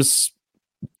teams,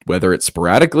 whether it's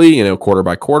sporadically, quarter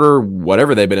by quarter,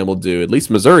 whatever they've been able to do, at least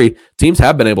Missouri, teams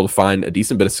have been able to find a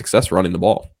decent bit of success running the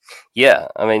ball. Yeah,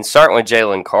 I mean, starting with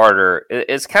Jalen Carter,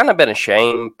 it's kind of been a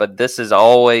shame, but this is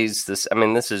always this. I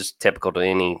mean, this is typical to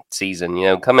any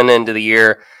season. Coming into the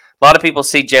year, a lot of people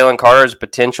see Jalen Carter as a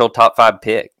potential top 5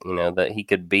 pick. That he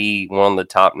could be one of the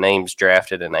top names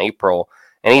drafted in April.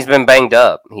 And he's been banged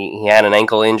up. He had an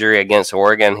ankle injury against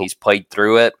Oregon. He's played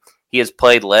through it. He has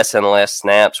played less and less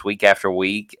snaps week after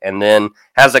week, and then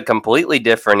has a completely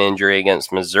different injury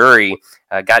against Missouri.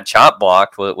 Got chop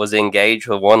blocked, was engaged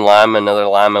with one lineman. Another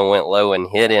lineman went low and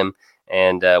hit him.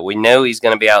 And we know he's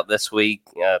going to be out this week.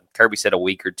 Kirby said a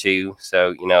week or two.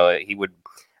 So, he would.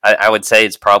 I would say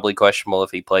it's probably questionable if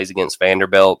he plays against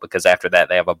Vanderbilt, because after that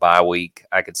they have a bye week.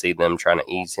 I could see them trying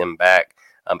to ease him back.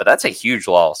 But that's a huge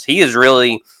loss. He is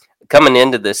really, coming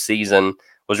into this season,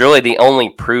 was really the only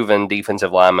proven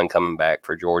defensive lineman coming back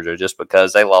for Georgia, just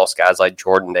because they lost guys like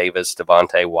Jordan Davis,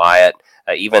 Devontae Wyatt,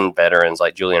 even veterans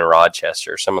like Julian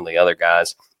Rochester, some of the other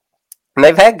guys. And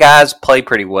they've had guys play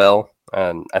pretty well.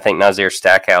 I think Nazir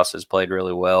Stackhouse has played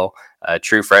really well.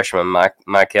 True freshman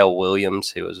Michael Williams,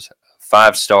 who was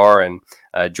 5-star and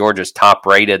Georgia's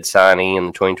top-rated signee in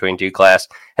the 2022 class,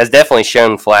 has definitely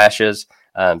shown flashes.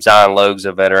 Zion Logue's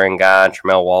a veteran guy.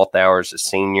 Tramel Walthour's a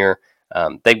senior.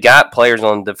 They've got players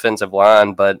on the defensive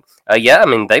line, but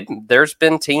there's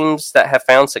been teams that have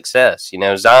found success.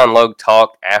 Zion Logue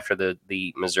talked after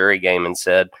the Missouri game and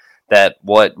said that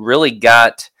what really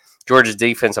got Georgia's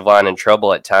defensive line in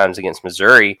trouble at times against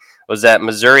Missouri was that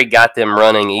Missouri got them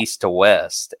running east to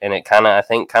west, and it kind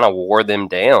of wore them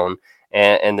down.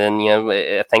 And then,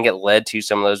 I think it led to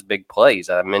some of those big plays.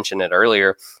 I mentioned it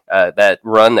earlier. That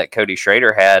run that Cody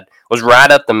Schrader had was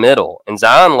right up the middle. And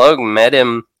Zion Logue met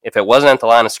him. If it wasn't at the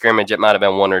line of scrimmage, it might have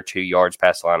been 1 or 2 yards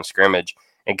past the line of scrimmage.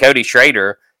 And Cody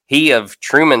Schrader, he of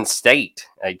Truman State,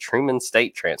 a Truman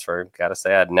State transfer. Got to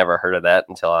say, I'd never heard of that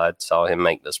until I saw him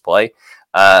make this play.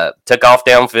 Took off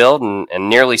downfield and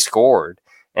nearly scored.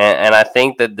 And I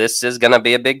think that this is going to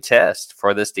be a big test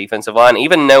for this defensive line.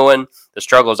 Even knowing the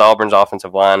struggles Auburn's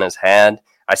offensive line has had,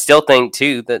 I still think,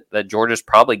 too, that Georgia's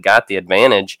probably got the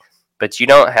advantage. But you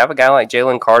don't have a guy like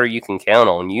Jalen Carter you can count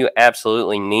on. You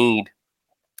absolutely need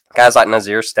guys like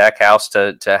Nazir Stackhouse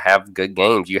to have good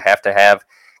games. You have to have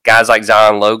guys like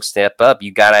Zion Logue step up.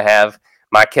 You got to have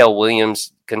Michael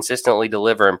Williams consistently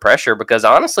delivering pressure, because,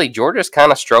 honestly, Georgia's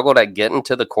kind of struggled at getting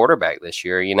to the quarterback this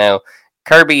year.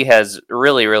 Kirby has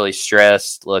really, really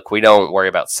stressed, look, we don't worry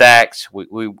about sacks.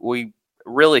 We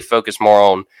really focus more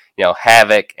on,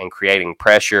 havoc and creating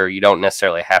pressure. You don't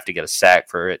necessarily have to get a sack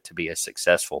for it to be a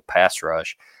successful pass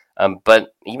rush.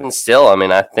 But even still,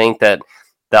 I think that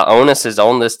the onus is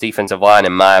on this defensive line,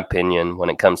 in my opinion, when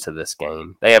it comes to this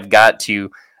game. They have got to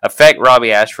affect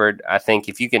Robbie Ashford. I think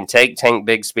if you can take Tank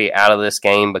Bigsby out of this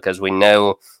game, because we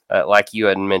know, like you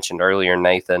had mentioned earlier,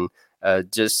 Nathan,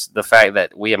 just the fact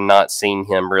that we have not seen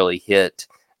him really hit,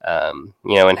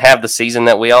 and have the season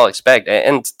that we all expect.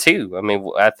 And two, I mean,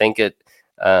 I think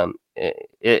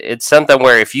it's something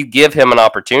where if you give him an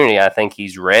opportunity, I think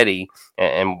he's ready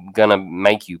and going to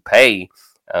make you pay.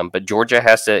 But Georgia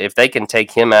has to, if they can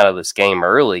take him out of this game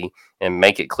early and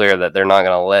make it clear that they're not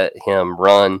going to let him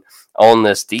run on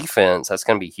this defense, that's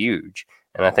going to be huge.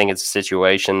 And I think it's a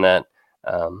situation that,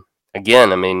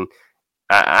 again, I mean,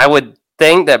 I would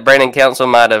think that Brandon Council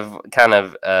might have kind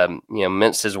of,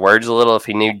 minced his words a little if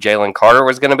he knew Jalen Carter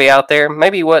was going to be out there.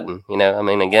 Maybe he wouldn't, I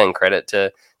mean, again, credit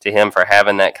to him for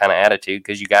having that kind of attitude,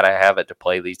 because you got to have it to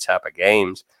play these type of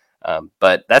games.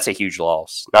 But that's a huge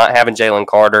loss, not having Jalen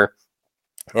Carter.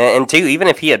 And two, even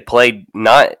if he had played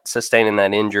not sustaining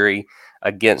that injury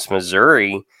against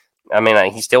Missouri, I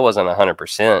mean, he still wasn't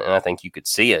 100%, and I think you could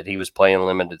see it. He was playing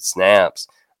limited snaps.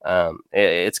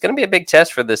 It's going to be a big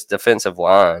test for this defensive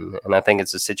line, and I think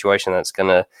it's a situation that's going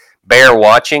to bear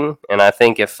watching. And I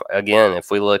think if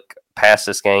we look past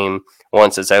this game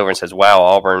once it's over and says, wow,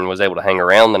 Auburn was able to hang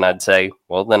around, then I'd say,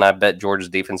 well, then I bet Georgia's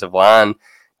defensive line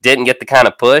didn't get the kind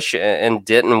of push and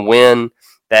didn't win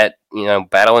that,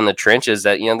 battle in the trenches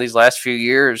that, these last few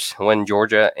years when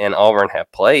Georgia and Auburn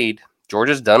have played.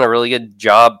 Georgia's done a really good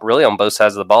job really on both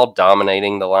sides of the ball,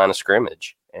 dominating the line of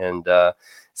scrimmage. And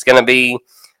it's going to be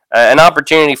an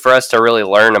opportunity for us to really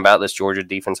learn about this Georgia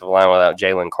defensive line without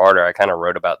Jalen Carter. I kind of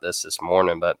wrote about this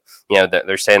morning, but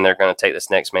they're saying they're going to take this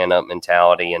next man up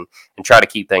mentality and try to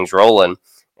keep things rolling.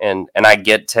 And I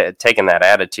get taking that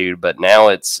attitude, but now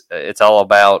it's all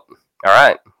about, all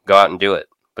right, go out and do it,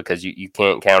 because you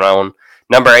can't count on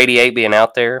number 88 being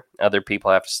out there. Other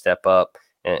people have to step up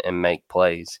and make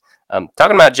plays.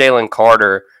 Talking about Jalen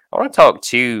Carter, I want to talk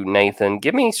to Nathan.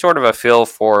 Give me sort of a feel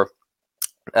for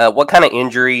what kind of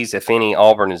injuries, if any,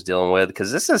 Auburn is dealing with,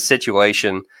 because this is a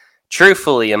situation,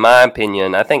 truthfully, in my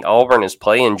opinion, I think Auburn is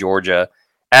playing Georgia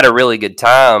at a really good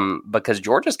time because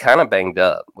Georgia's kind of banged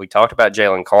up. We talked about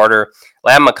Jalen Carter.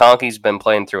 Ladd McConkey's been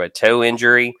playing through a toe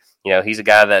injury. He's a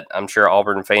guy that I'm sure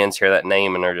Auburn fans hear that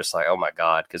name and they're just like, oh my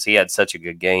God, because he had such a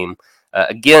good game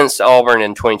against Auburn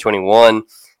in 2021.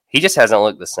 He just hasn't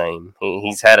looked the same.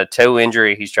 He's had a toe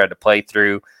injury he's tried to play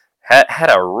through. Had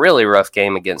a really rough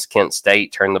game against Kent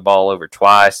State, turned the ball over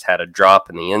twice, had a drop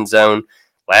in the end zone.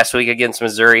 Last week against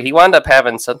Missouri, he wound up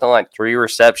having something like 3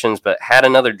 receptions, but had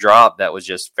another drop that was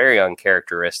just very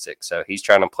uncharacteristic. So he's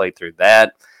trying to play through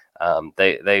that.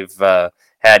 They've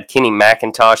had Kenny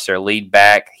McIntosh, their lead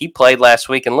back. He played last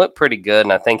week and looked pretty good,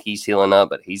 and I think he's healing up,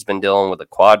 but he's been dealing with a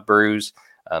quad bruise.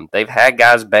 They've had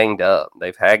guys banged up.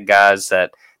 They've had guys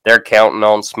that they're counting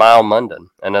on. Smile Munden,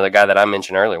 another guy that I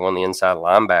mentioned earlier, one of the inside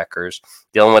linebackers,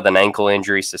 dealing with an ankle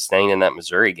injury sustained in that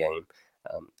Missouri game.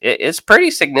 It's pretty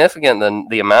significant,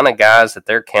 the amount of guys that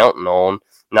they're counting on,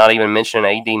 not even mentioning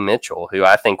A.D. Mitchell, who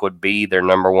I think would be their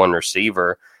number one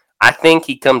receiver. I think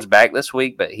he comes back this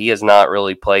week, but he has not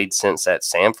really played since that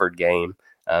Samford game,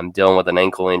 dealing with an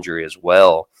ankle injury as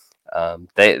well.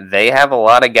 They have a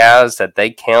lot of guys that they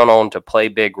count on to play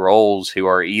big roles who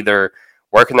are either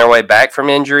working their way back from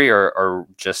injury or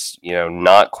just,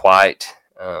 not quite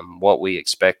what we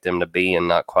expect them to be and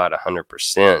not quite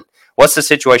 100%. What's the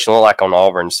situation look like on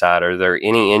Auburn's side? Are there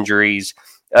any injuries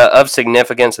of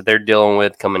significance that they're dealing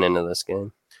with coming into this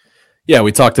game? Yeah,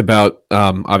 we talked about,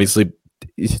 obviously,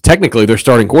 technically their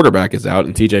starting quarterback is out,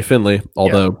 and TJ Finley,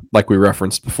 although, like we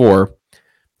referenced before,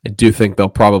 I do think they'll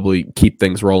probably keep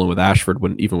things rolling with Ashford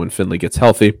even when Finley gets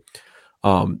healthy.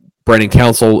 Brandon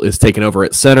Council is taking over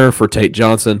at center for Tate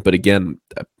Johnson, but again,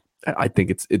 I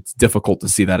think it's difficult to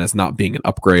see that as not being an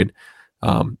upgrade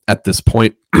at this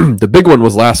point. The big one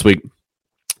was last week,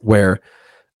 where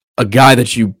a guy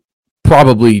that you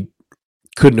probably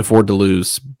couldn't afford to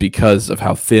lose because of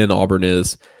how thin Auburn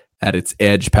is at its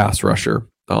edge pass rusher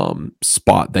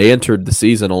spot. They entered the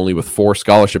season only with 4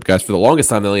 scholarship guys. For the longest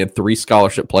time, they only had 3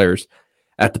 scholarship players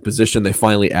at the position. They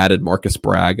finally added Marcus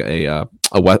Bragg, a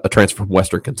transfer from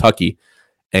Western Kentucky.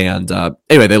 And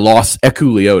anyway, they lost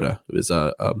Eku Leota, who is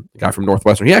a guy from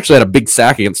Northwestern. He actually had a big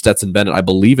sack against Stetson Bennett, I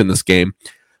believe, in this game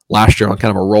last year on kind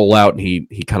of a rollout, and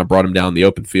he kind of brought him down in the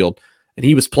open field. And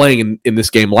he was playing in this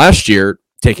game last year,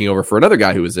 taking over for another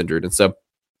guy who was injured. And so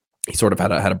he sort of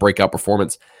had a breakout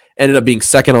performance. Ended up being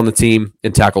second on the team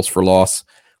in tackles for loss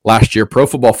last year. Pro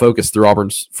Football Focus, through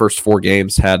Auburn's first 4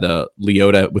 games, had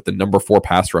Leota with the number 4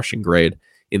 pass rushing grade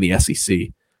in the SEC.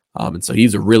 And so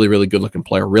he's a really, really good-looking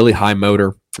player, really high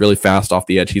motor, really fast off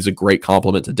the edge. He's a great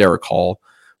complement to Derek Hall.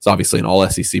 It's obviously an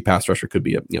all-SEC pass rusher, could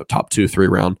be a top 2-3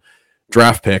 round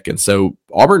draft pick. And so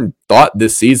Auburn thought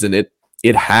this season it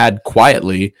had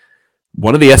quietly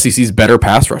one of the SEC's better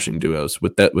pass rushing duos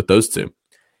with those two.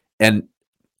 And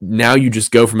now you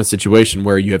just go from a situation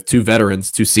where you have two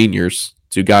veterans, two seniors,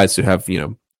 two guys who have,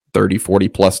 30, 40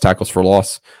 plus tackles for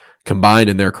loss combined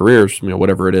in their careers,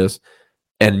 whatever it is.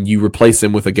 And you replace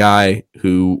him with a guy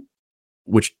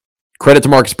which credit to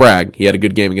Marcus Bragg, he had a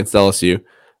good game against LSU.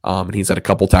 And he's had a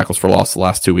couple tackles for loss the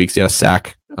last 2 weeks. He had a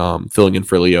sack filling in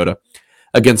for Leota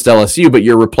against LSU, but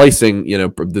you're replacing,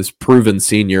 this proven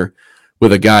senior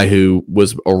with a guy who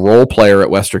was a role player at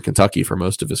Western Kentucky for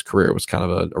most of his career. It was kind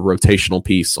of a rotational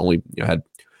piece, only had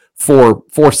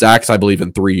four sacks, I believe,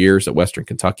 in 3 years at Western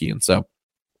Kentucky. And so,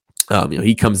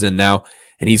 he comes in now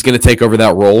and he's going to take over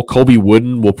that role. Colby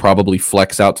Wooden will probably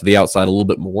flex out to the outside a little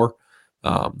bit more.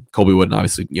 Colby Wooden,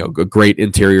 obviously, a great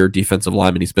interior defensive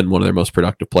lineman. He's been one of their most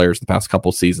productive players the past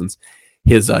couple seasons.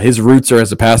 His roots are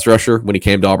as a pass rusher. When he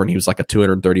came to Auburn, he was like a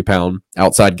 230-pound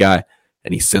outside guy,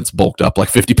 and he's since bulked up like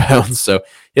 50 pounds. So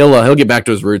he'll get back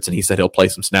to his roots, and he said he'll play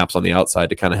some snaps on the outside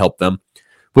to kind of help them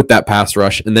with that pass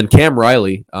rush. And then Cam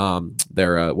Riley,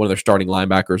 they're one of their starting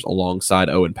linebackers alongside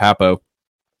Owen Papo.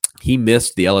 He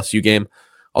missed the LSU game,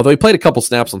 although he played a couple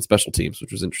snaps on special teams,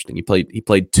 which was interesting. He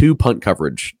played 2 punt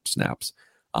coverage snaps,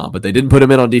 but they didn't put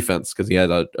him in on defense because he had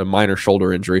a minor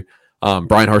shoulder injury.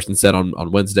 Brian Harsin said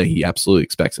on Wednesday he absolutely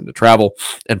expects him to travel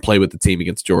and play with the team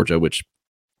against Georgia, which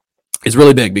is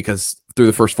really big because through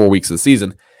the first 4 weeks of the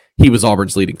season, he was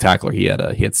Auburn's leading tackler. He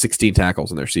had 16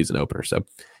 tackles in their season opener, so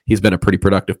he's been a pretty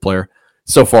productive player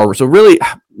so far. So really,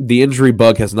 the injury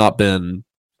bug has not been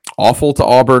awful to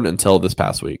Auburn until this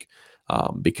past week.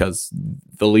 Because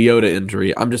the Leota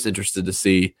injury, I'm just interested to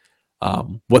see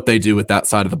what they do with that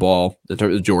side of the ball in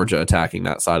terms of Georgia attacking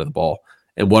that side of the ball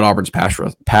and what Auburn's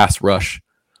pass rush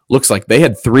looks like. They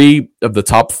had 3 of the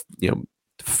top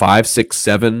 5, 6,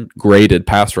 7 graded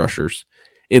pass rushers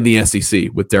in the SEC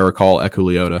with Derek Hall, Eku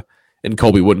Leota, and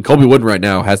Colby Wooden. Colby Wooden right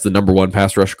now has the number 1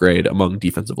 pass rush grade among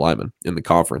defensive linemen in the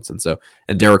conference,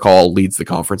 and Derek Hall leads the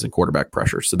conference in quarterback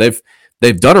pressure. So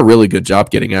they've done a really good job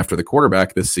getting after the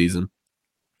quarterback this season.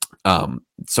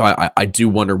 So I do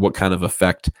wonder what kind of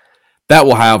effect that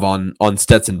will have on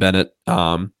Stetson Bennett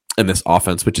in this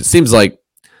offense, which it seems like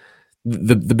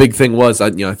the big thing was,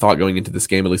 I thought going into this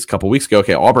game at least a couple weeks ago,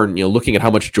 okay, Auburn, looking at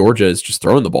how much Georgia is just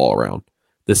throwing the ball around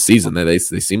this season, they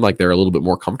seem like they're a little bit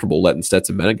more comfortable letting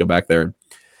Stetson Bennett go back there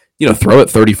and throw it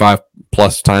 35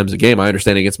 plus times a game. I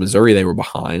understand against Missouri they were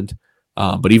behind,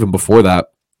 but even before that,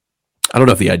 I don't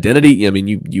know if the identity,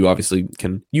 you obviously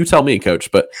can, you tell me,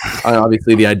 Coach, but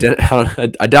obviously I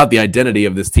doubt the identity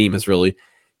of this team has really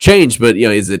changed, but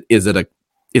is it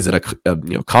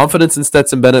a confidence in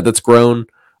Stetson Bennett that's grown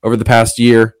over the past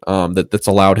year, that's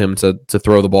allowed him to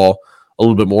throw the ball a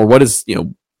little bit more? What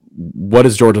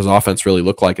does Georgia's offense really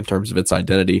look like in terms of its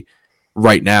identity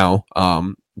right now?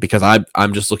 Because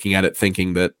I'm just looking at it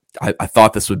thinking that I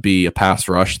thought this would be a pass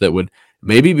rush that would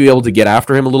maybe be able to get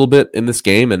after him a little bit in this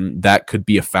game, and that could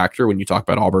be a factor when you talk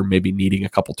about Auburn maybe needing a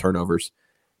couple turnovers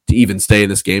to even stay in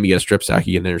this game. You get a strip sack,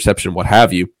 you get an interception, what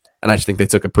have you, and I just think they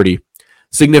took a pretty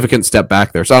significant step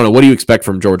back there. So I don't know, what do you expect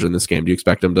from Georgia in this game? Do you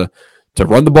expect them to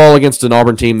run the ball against an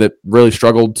Auburn team that really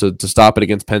struggled to stop it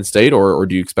against Penn State, or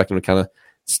do you expect them to kind of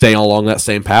stay along that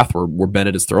same path where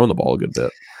Bennett is throwing the ball a good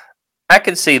bit? I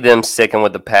could see them sticking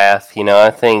with the path.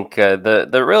 I think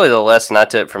the lesson I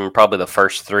took from probably the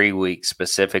first 3 weeks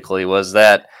specifically was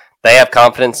that they have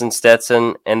confidence in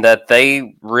Stetson and that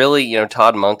they really,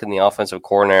 Todd Monken, the offensive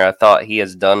coordinator, I thought he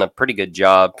has done a pretty good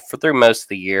job through most of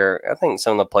the year. I think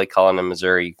some of the play calling in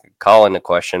Missouri you could call into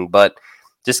question, but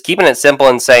just keeping it simple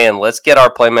and saying, let's get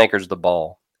our playmakers the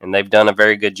ball. And they've done a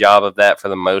very good job of that for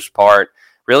the most part.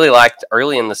 Really liked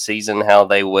early in the season how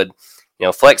they would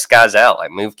flex guys out,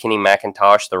 like move Kenny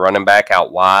McIntosh, the running back,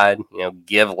 out wide,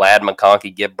 give Ladd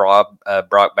McConkey, give Brock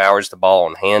Bowers the ball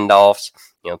on handoffs,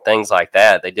 things like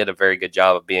that. They did a very good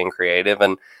job of being creative.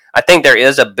 And I think there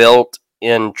is a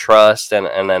built-in trust and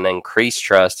an increased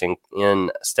trust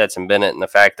in Stetson Bennett, and the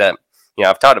fact that,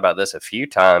 I've talked about this a few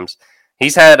times,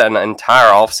 he's had an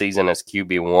entire offseason as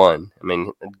QB1.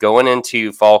 Going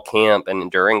into fall camp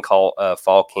and during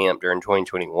fall camp during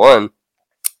 2021,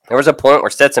 there was a point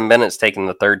where Stetson Bennett's taking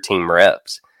the third team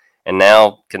reps. And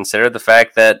now consider the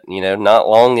fact that, not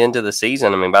long into the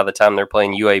season, by the time they're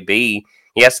playing UAB,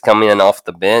 he has to come in off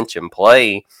the bench and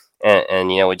play. And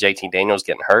with JT Daniels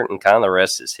getting hurt and kind of the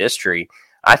rest is history,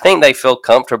 I think they feel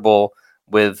comfortable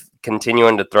with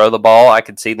continuing to throw the ball. I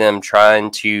could see them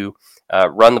trying to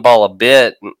run the ball a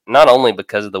bit, not only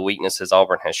because of the weaknesses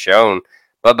Auburn has shown,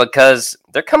 but because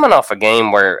they're coming off a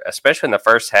game where, especially in the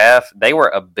first half, they were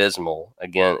abysmal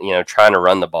again, trying to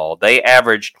run the ball. They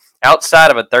averaged,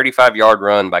 outside of a 35-yard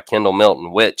run by Kendall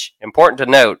Milton, which, important to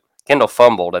note, Kendall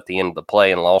fumbled at the end of the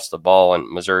play and lost the ball, and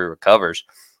Missouri recovers.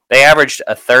 They averaged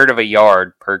a third of a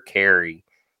yard per carry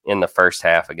in the first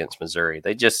half against Missouri.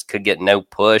 They just could get no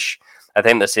push. I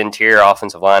think this interior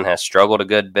offensive line has struggled a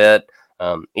good bit.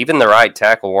 Even the right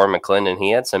tackle, Warren McClendon,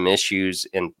 he had some issues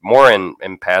in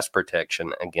pass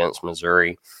protection against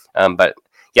Missouri. But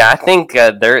yeah, I think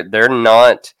they're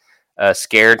not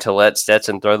scared to let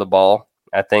Stetson throw the ball.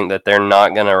 I think that they're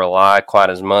not going to rely quite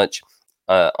as much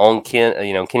on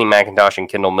Kenny McIntosh and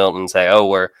Kendall Milton. Say,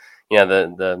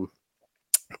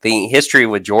 the history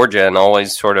with Georgia and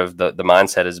always sort of the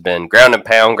mindset has been ground and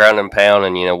pound,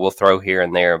 and we'll throw here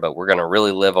and there, but we're going to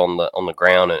really live on the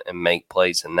ground and make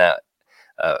plays in that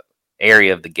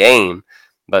area of the game.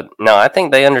 But no, I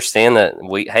think they understand that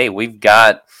we've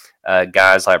got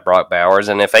guys like Brock Bowers,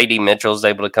 and if A.D. Mitchell's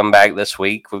able to come back this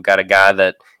week, we've got a guy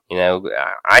that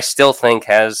I still think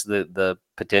has the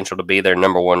potential to be their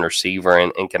number one receiver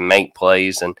and can make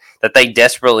plays, and that they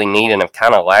desperately need and have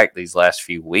kind of lacked these last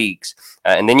few weeks.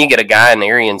 And then you get a guy in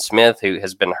Arian Smith who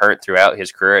has been hurt throughout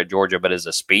his career at Georgia, but is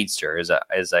a speedster, is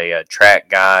a track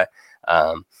guy,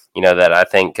 that I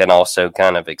think can also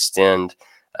kind of extend,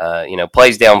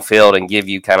 plays downfield and give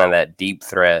you kind of that deep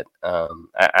threat.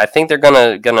 I think they're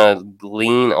gonna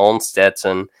lean on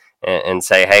Stetson and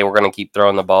say, hey, we're going to keep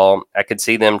throwing the ball. I could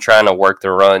see them trying to work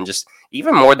the run, just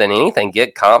even more than anything,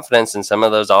 get confidence in some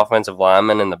of those offensive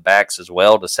linemen and the backs as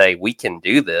well to say, we can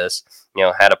do this.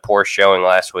 Had a poor showing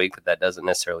last week, but that doesn't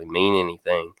necessarily mean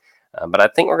anything. But I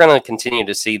think we're going to continue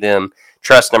to see them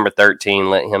trust number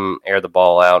 13, let him air the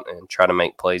ball out and try to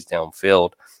make plays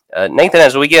downfield. Nathan,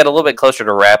 as we get a little bit closer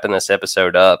to wrapping this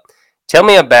episode up, tell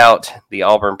me about the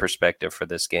Auburn perspective for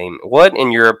this game. What,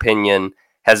 in your opinion,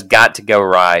 has got to go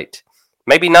right?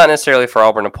 Maybe not necessarily for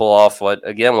Auburn to pull off what,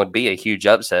 again, would be a huge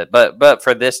upset, but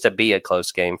for this to be a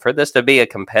close game, for this to be a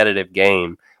competitive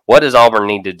game, what does Auburn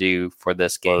need to do for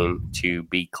this game to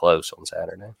be close on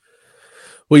Saturday?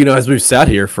 Well, as we've sat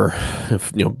here for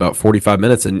about 45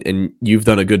 minutes, and you've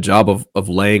done a good job of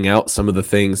laying out some of the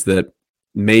things that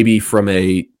maybe from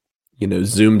a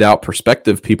zoomed out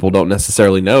perspective people don't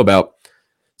necessarily know about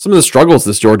some of the struggles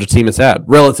this Georgia team has had,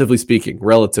 relatively speaking,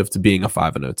 relative to being a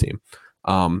 5-0 team.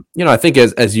 I think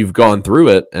as you've gone through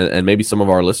it, and maybe some of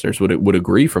our listeners would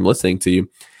agree from listening to you,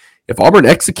 if Auburn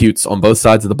executes on both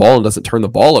sides of the ball and doesn't turn the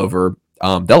ball over,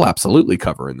 they'll absolutely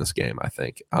cover in this game, I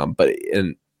think. But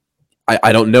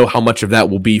I don't know how much of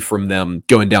that will be from them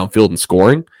going downfield and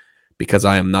scoring, because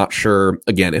I am not sure,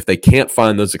 again, if they can't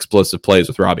find those explosive plays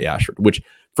with Robbie Ashford, which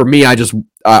for me, I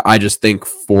just think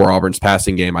for Auburn's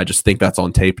passing game, I just think that's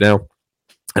on tape now.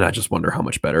 And I just wonder how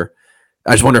much better.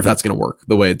 I just wonder if that's going to work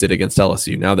the way it did against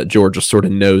LSU, now that Georgia sort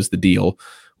of knows the deal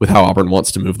with how Auburn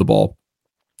wants to move the ball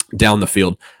down the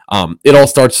field. It all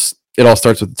starts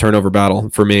with the turnover battle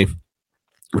for me,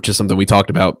 which is something we talked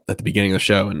about at the beginning of the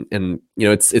show. And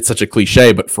it's such a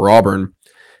cliche, but for Auburn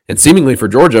and seemingly for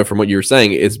Georgia, from what you were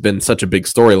saying, it's been such a big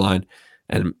storyline.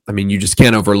 And I mean, you just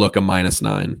can't overlook a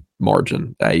 -9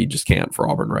 margin. You just can't for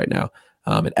Auburn right now.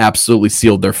 It absolutely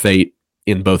sealed their fate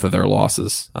in both of their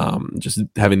losses. Just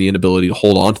having the inability to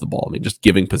hold on to the ball. I mean, just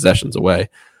giving possessions away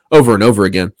over and over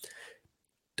again.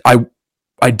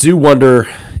 I do wonder,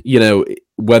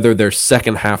 whether their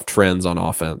second half trends on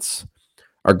offense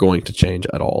are going to change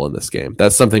at all in this game.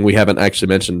 That's something we haven't actually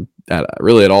mentioned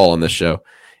really at all on this show.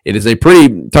 It is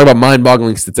talk about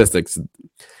mind-boggling statistics.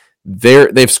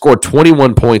 They've scored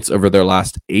 21 points over their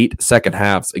last 8 second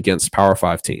halves against Power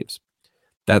 5 teams.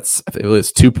 It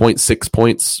was 2.6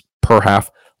 points per half,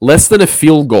 less than a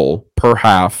field goal per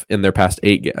half in their past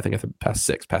 8. I think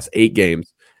past 8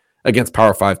 games against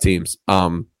Power 5 teams.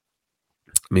 I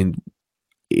mean,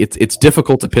 it's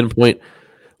difficult to pinpoint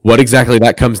what exactly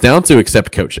that comes down to,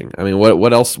 except coaching. I mean,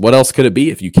 what else could it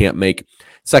be if you can't make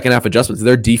second half adjustments?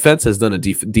 Their defense has done a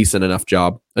decent enough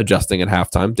job adjusting at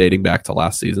halftime, dating back to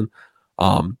last season.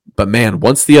 But man,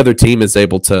 once the other team is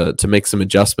able to make some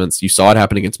adjustments, you saw it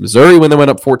happen against Missouri when they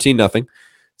went up 14-0.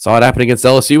 Saw it happen against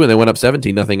LSU when they went up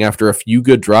 17-0. After a few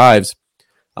good drives,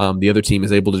 the other team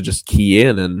is able to just key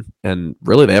in, and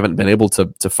really they haven't been able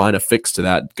to find a fix to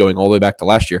that going all the way back to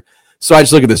last year. So I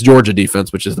just look at this Georgia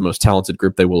defense, which is the most talented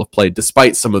group they will have played,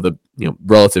 despite some of the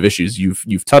relative issues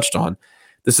you've touched on.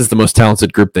 This is the most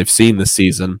talented group they've seen this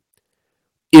season.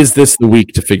 Is this the week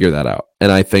to figure that out?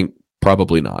 And I think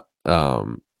probably not.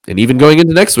 And even going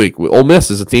into next week, Ole Miss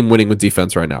is a team winning with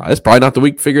defense right now. It's probably not the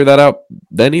week to figure that out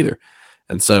then either.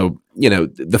 And so,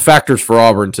 the factors for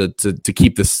Auburn to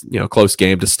keep this, close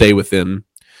game, to stay within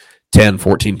 10,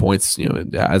 14 points,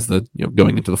 as the,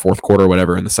 going into the fourth quarter or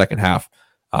whatever in the second half.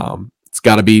 It's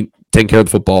got to be taking care of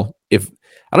the football. If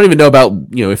I don't even know about,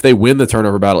 if they win the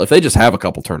turnover battle, if they just have a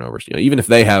couple turnovers, even if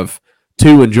they have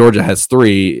 2 and Georgia has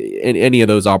 3, in any of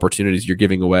those opportunities you're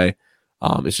giving away,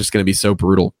 it's just going to be so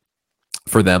brutal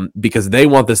for them because they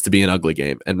want this to be an ugly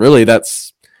game. And really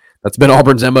that's been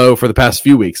Auburn's MO for the past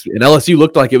few weeks. And LSU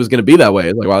looked like it was going to be that way.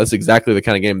 It's like, wow, this is exactly the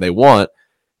kind of game they want.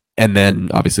 And then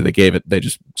obviously they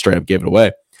just straight up gave it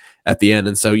away at the end.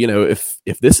 And so,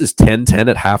 if this is 10-10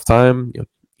 at halftime,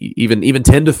 even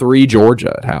 10-3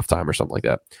 Georgia at halftime or something like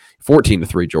that,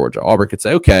 14-3 Georgia, Auburn could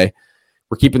say, okay,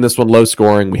 we're keeping this one low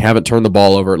scoring. We haven't turned the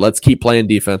ball over. Let's keep playing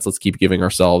defense. Let's keep giving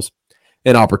ourselves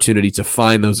an opportunity to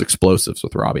find those explosives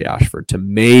with Robbie Ashford, to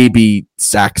maybe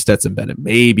sack Stetson Bennett,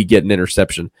 maybe get an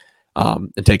interception,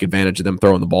 and take advantage of them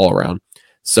throwing the ball around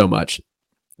so much.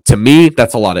 To me,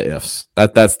 that's a lot of ifs.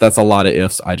 That's a lot of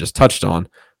ifs I just touched on.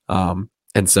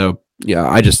 And so,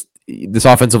 this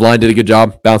offensive line did a good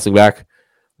job bouncing back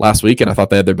last week, and I thought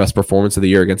they had their best performance of the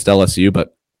year against LSU,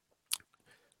 but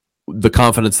the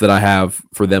confidence that I have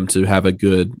for them to have a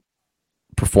good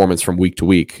performance from week to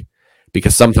week,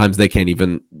 because sometimes they can't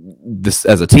even, this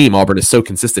as a team, Auburn is so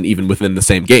consistent even within the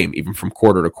same game, even from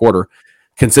quarter to quarter.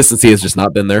 Consistency has just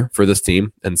not been there for this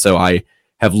team. And so I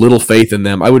have little faith in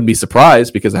them. I wouldn't be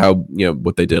surprised because of how,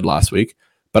 what they did last week,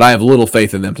 but I have little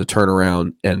faith in them to turn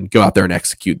around and go out there and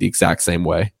execute the exact same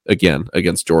way again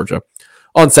against Georgia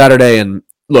on Saturday. And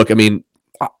look, I mean,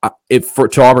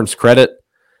 to Auburn's credit,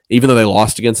 even though they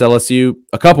lost against LSU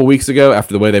a couple weeks ago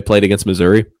after the way they played against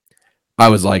Missouri, I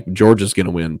was like, Georgia's going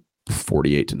to win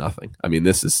 48-0. I mean,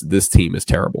 this team is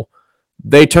terrible.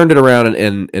 They turned it around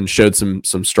and showed some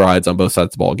strides on both sides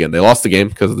of the ball. Again, they lost the game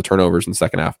because of the turnovers in the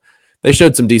second half. They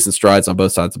showed some decent strides on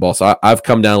both sides of the ball. So I've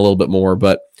come down a little bit more,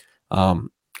 but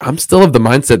I'm still of the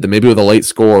mindset that maybe with a late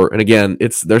score, and again,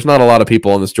 there's not a lot of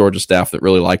people on this Georgia staff that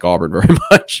really like Auburn very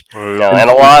much. No, and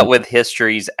a lot with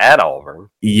histories at Auburn.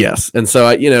 Yes, and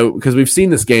so because we've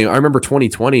seen this game. I remember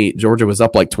 2020, Georgia was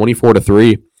up like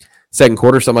 24-3, second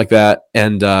quarter, something like that,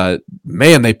 and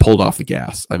man, they pulled off the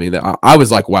gas. I mean, I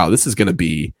was like, wow, this is going to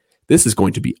be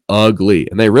ugly,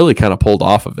 and they really kind of pulled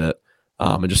off of it,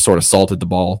 and just sort of salted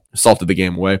the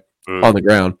game away on the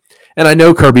ground. And I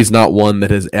know Kirby's not one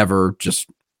that has ever just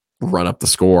run up the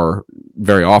score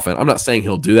very often. I'm not saying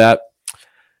he'll do that.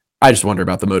 I just wonder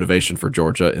about the motivation for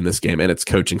Georgia in this game and its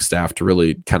coaching staff to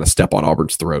really kind of step on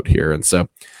Auburn's throat here. And so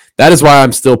that is why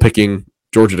I'm still picking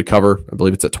Georgia to cover. I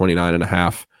believe it's at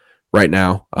 29.5 right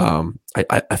now.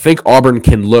 I think Auburn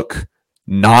can look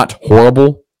not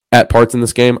horrible at parts in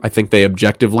this game. I think they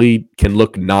objectively can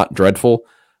look not dreadful.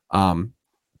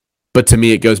 But to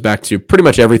me, it goes back to pretty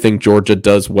much everything Georgia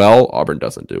does well, Auburn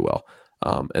doesn't do well.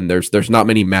 And there's not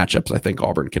many matchups I think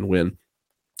Auburn can win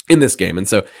in this game. And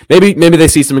so maybe they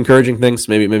see some encouraging things.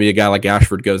 Maybe a guy like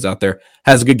Ashford goes out there,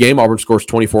 has a good game. Auburn scores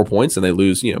 24 points and they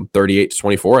lose,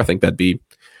 38-24. I think that'd be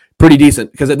pretty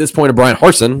decent because at this point of Brian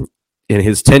Harsin in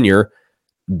his tenure,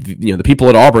 the people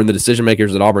at Auburn, the decision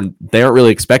makers at Auburn, they aren't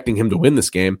really expecting him to win this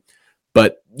game.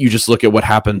 But you just look at what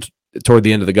happened toward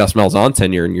the end of the Gus Malzahn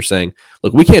tenure, and you're saying,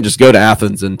 look, we can't just go to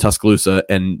Athens and Tuscaloosa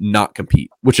and not compete,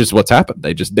 which is what's happened.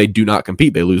 They do not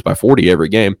compete. They lose by 40 every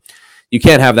game. You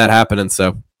can't have that happen. And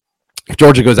so if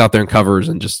Georgia goes out there and covers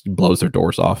and just blows their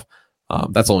doors off,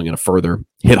 that's only going to further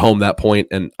hit home that point.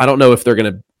 And I don't know if they're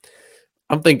going to,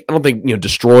 I don't think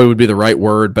destroy would be the right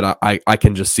word, but I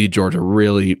can just see Georgia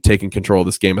really taking control of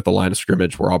this game at the line of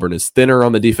scrimmage where Auburn is thinner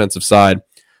on the defensive side.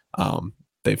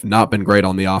 They've not been great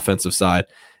on the offensive side.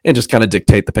 And just kind of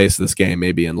dictate the pace of this game,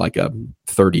 maybe in like a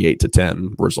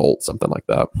 38-10 result, something like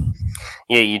that.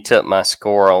 Yeah, you took my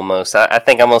score almost. I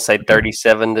think I'm going to say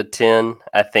 37-10.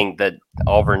 I think that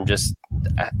Auburn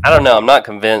I don't know. I'm not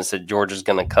convinced that Georgia's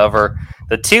going to cover.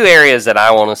 The two areas that I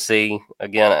want to see,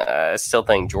 again, I still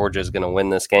think Georgia is going to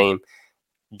win this game.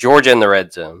 Georgia in the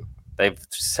red zone. They've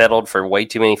settled for way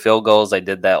too many field goals. They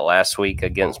did that last week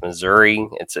against Missouri.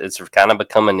 It's kind of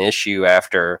become an issue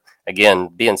after, again,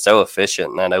 being so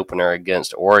efficient in that opener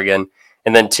against Oregon.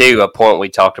 And then two, a point we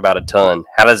talked about a ton.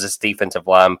 How does this defensive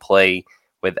line play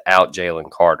without Jalen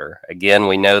Carter? Again,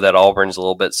 we know that Auburn's a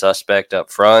little bit suspect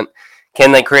up front.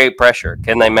 Can they create pressure?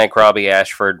 Can they make Robbie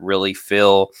Ashford really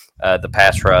feel the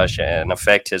pass rush and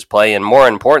affect his play? And more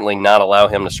importantly, not allow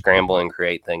him to scramble and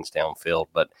create things downfield.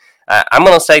 But I'm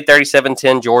going to say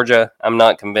 37-10 Georgia. I'm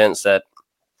not convinced that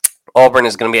Auburn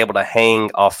is going to be able to hang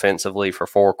offensively for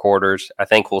 4 quarters. I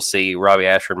think we'll see Robbie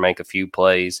Ashford make a few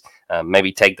plays,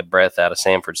 maybe take the breath out of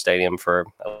Sanford Stadium for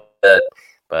a bit.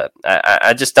 But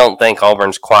I just don't think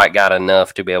Auburn's quite got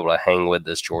enough to be able to hang with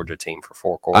this Georgia team for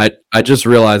 4 quarters. I just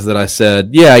realized that I said,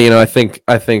 yeah, I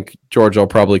think Georgia will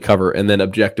probably cover, and then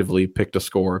objectively picked a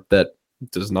score that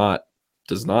does not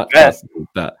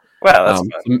that. Well, that's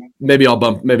fine. Maybe I'll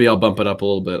bump it up a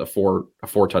little bit, a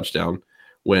four touchdown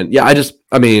win. Yeah,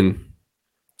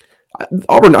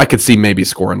 Auburn, I could see maybe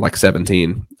scoring like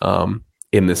 17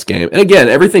 in this game. And again,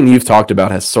 everything you've talked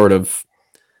about has sort of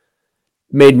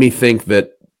made me think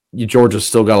that Georgia's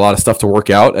still got a lot of stuff to work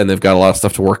out, and they've got a lot of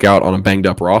stuff to work out on a banged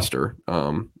up roster.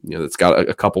 That's got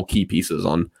a couple key pieces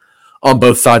on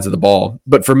both sides of the ball.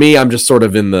 But for me, I'm just sort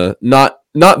of in the not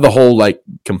the whole like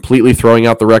completely throwing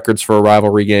out the records for a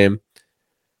rivalry game,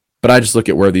 but I just look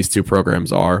at where these two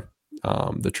programs are,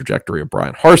 the trajectory of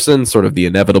Brian Harsin, sort of the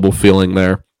inevitable feeling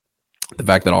there, the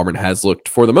fact that Auburn has looked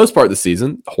for the most part this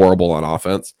season horrible on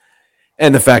offense,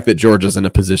 and the fact that Georgia's in a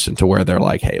position to where they're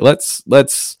like, hey, let's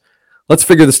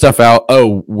figure this stuff out.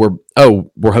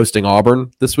 We're hosting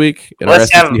Auburn this week.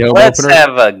 Let's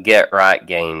have a get right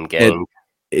game.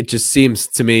 It just seems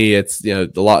to me it's a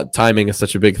lot. Timing is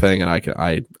such a big thing, and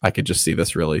I could just see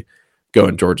this really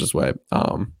going Georgia's way.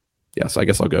 Yes, I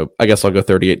guess I'll go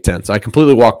 38-10. So I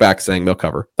completely walk back saying they'll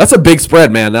cover. That's a big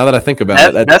spread, man. Now that I think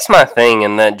about it, that's my thing.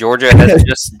 And that Georgia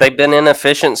has they've been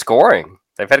inefficient scoring.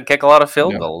 They've had to kick a lot of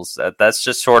field goals. That's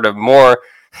just sort of more.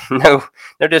 No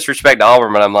disrespect to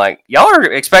Auburn, but I'm like, y'all are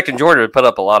expecting Georgia to put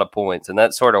up a lot of points, and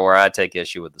that's sort of where I take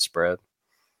issue with the spread.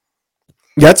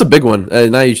 Yeah, that's a big one.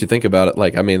 Now you should think about it.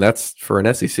 Like, I mean, that's for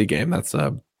an SEC game. That's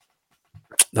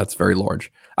very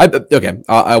large.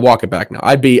 I walk it back now.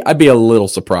 I'd be a little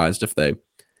surprised if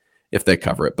they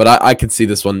cover it, but I could see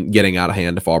this one getting out of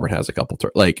hand if Auburn has a couple.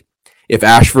 If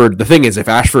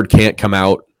Ashford can't come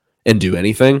out and do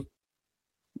anything,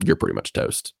 you're pretty much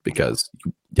toast, because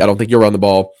I don't think you'll run the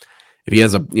ball. If he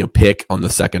has a pick on the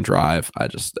second drive,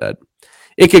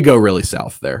 it could go really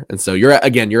south there. And so you're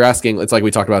asking. It's like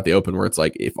we talked about the Open, where it's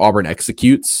like if Auburn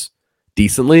executes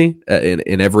decently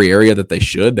in every area that they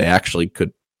should, they actually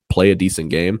could play a decent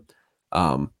game.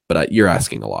 But you're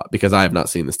asking a lot, because I have not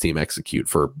seen this team execute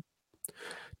for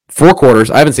 4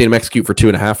 quarters. I haven't seen them execute for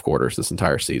 2.5 quarters this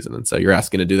entire season. And so you're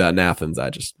asking to do that in Athens. I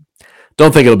just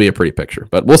don't think it'll be a pretty picture,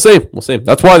 but we'll see.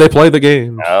 That's why they play the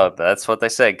game. Oh, that's what they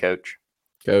say, Coach.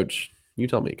 Coach, you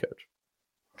tell me, Coach.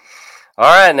 All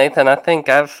right, Nathan. I think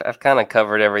I've kind of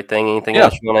covered everything. Anything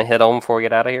else you want to hit on before we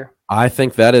get out of here? I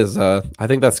think that is. I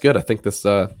think that's good. I think this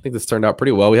turned out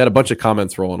pretty well. We had a bunch of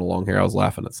comments rolling along here. I was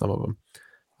laughing at some of them.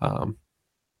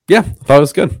 I thought it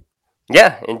was good.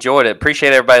 Yeah, enjoyed it.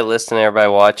 Appreciate everybody listening, everybody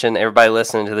watching, everybody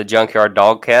listening to the Junkyard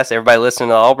Dogcast, everybody listening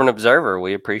to the Auburn Observer.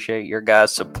 We appreciate your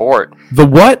guys' support. The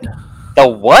what? The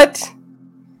what?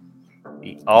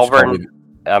 The Auburn.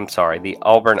 I'm sorry, the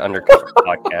Auburn Undercover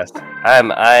Podcast. I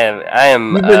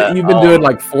am. You've been doing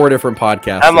like 4 different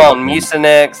podcasts. I'm on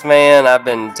Mucinex, man. I've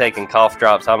been taking cough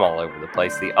drops. I'm all over the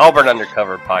place. The Auburn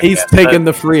Undercover Podcast. He's taking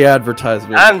the free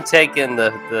advertisement. I'm taking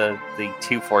the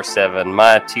 247.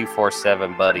 My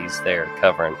 247 buddies there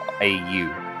covering AU.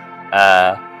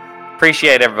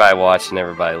 Appreciate everybody watching,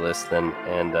 everybody listening,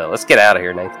 and let's get out of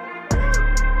here, Nathan.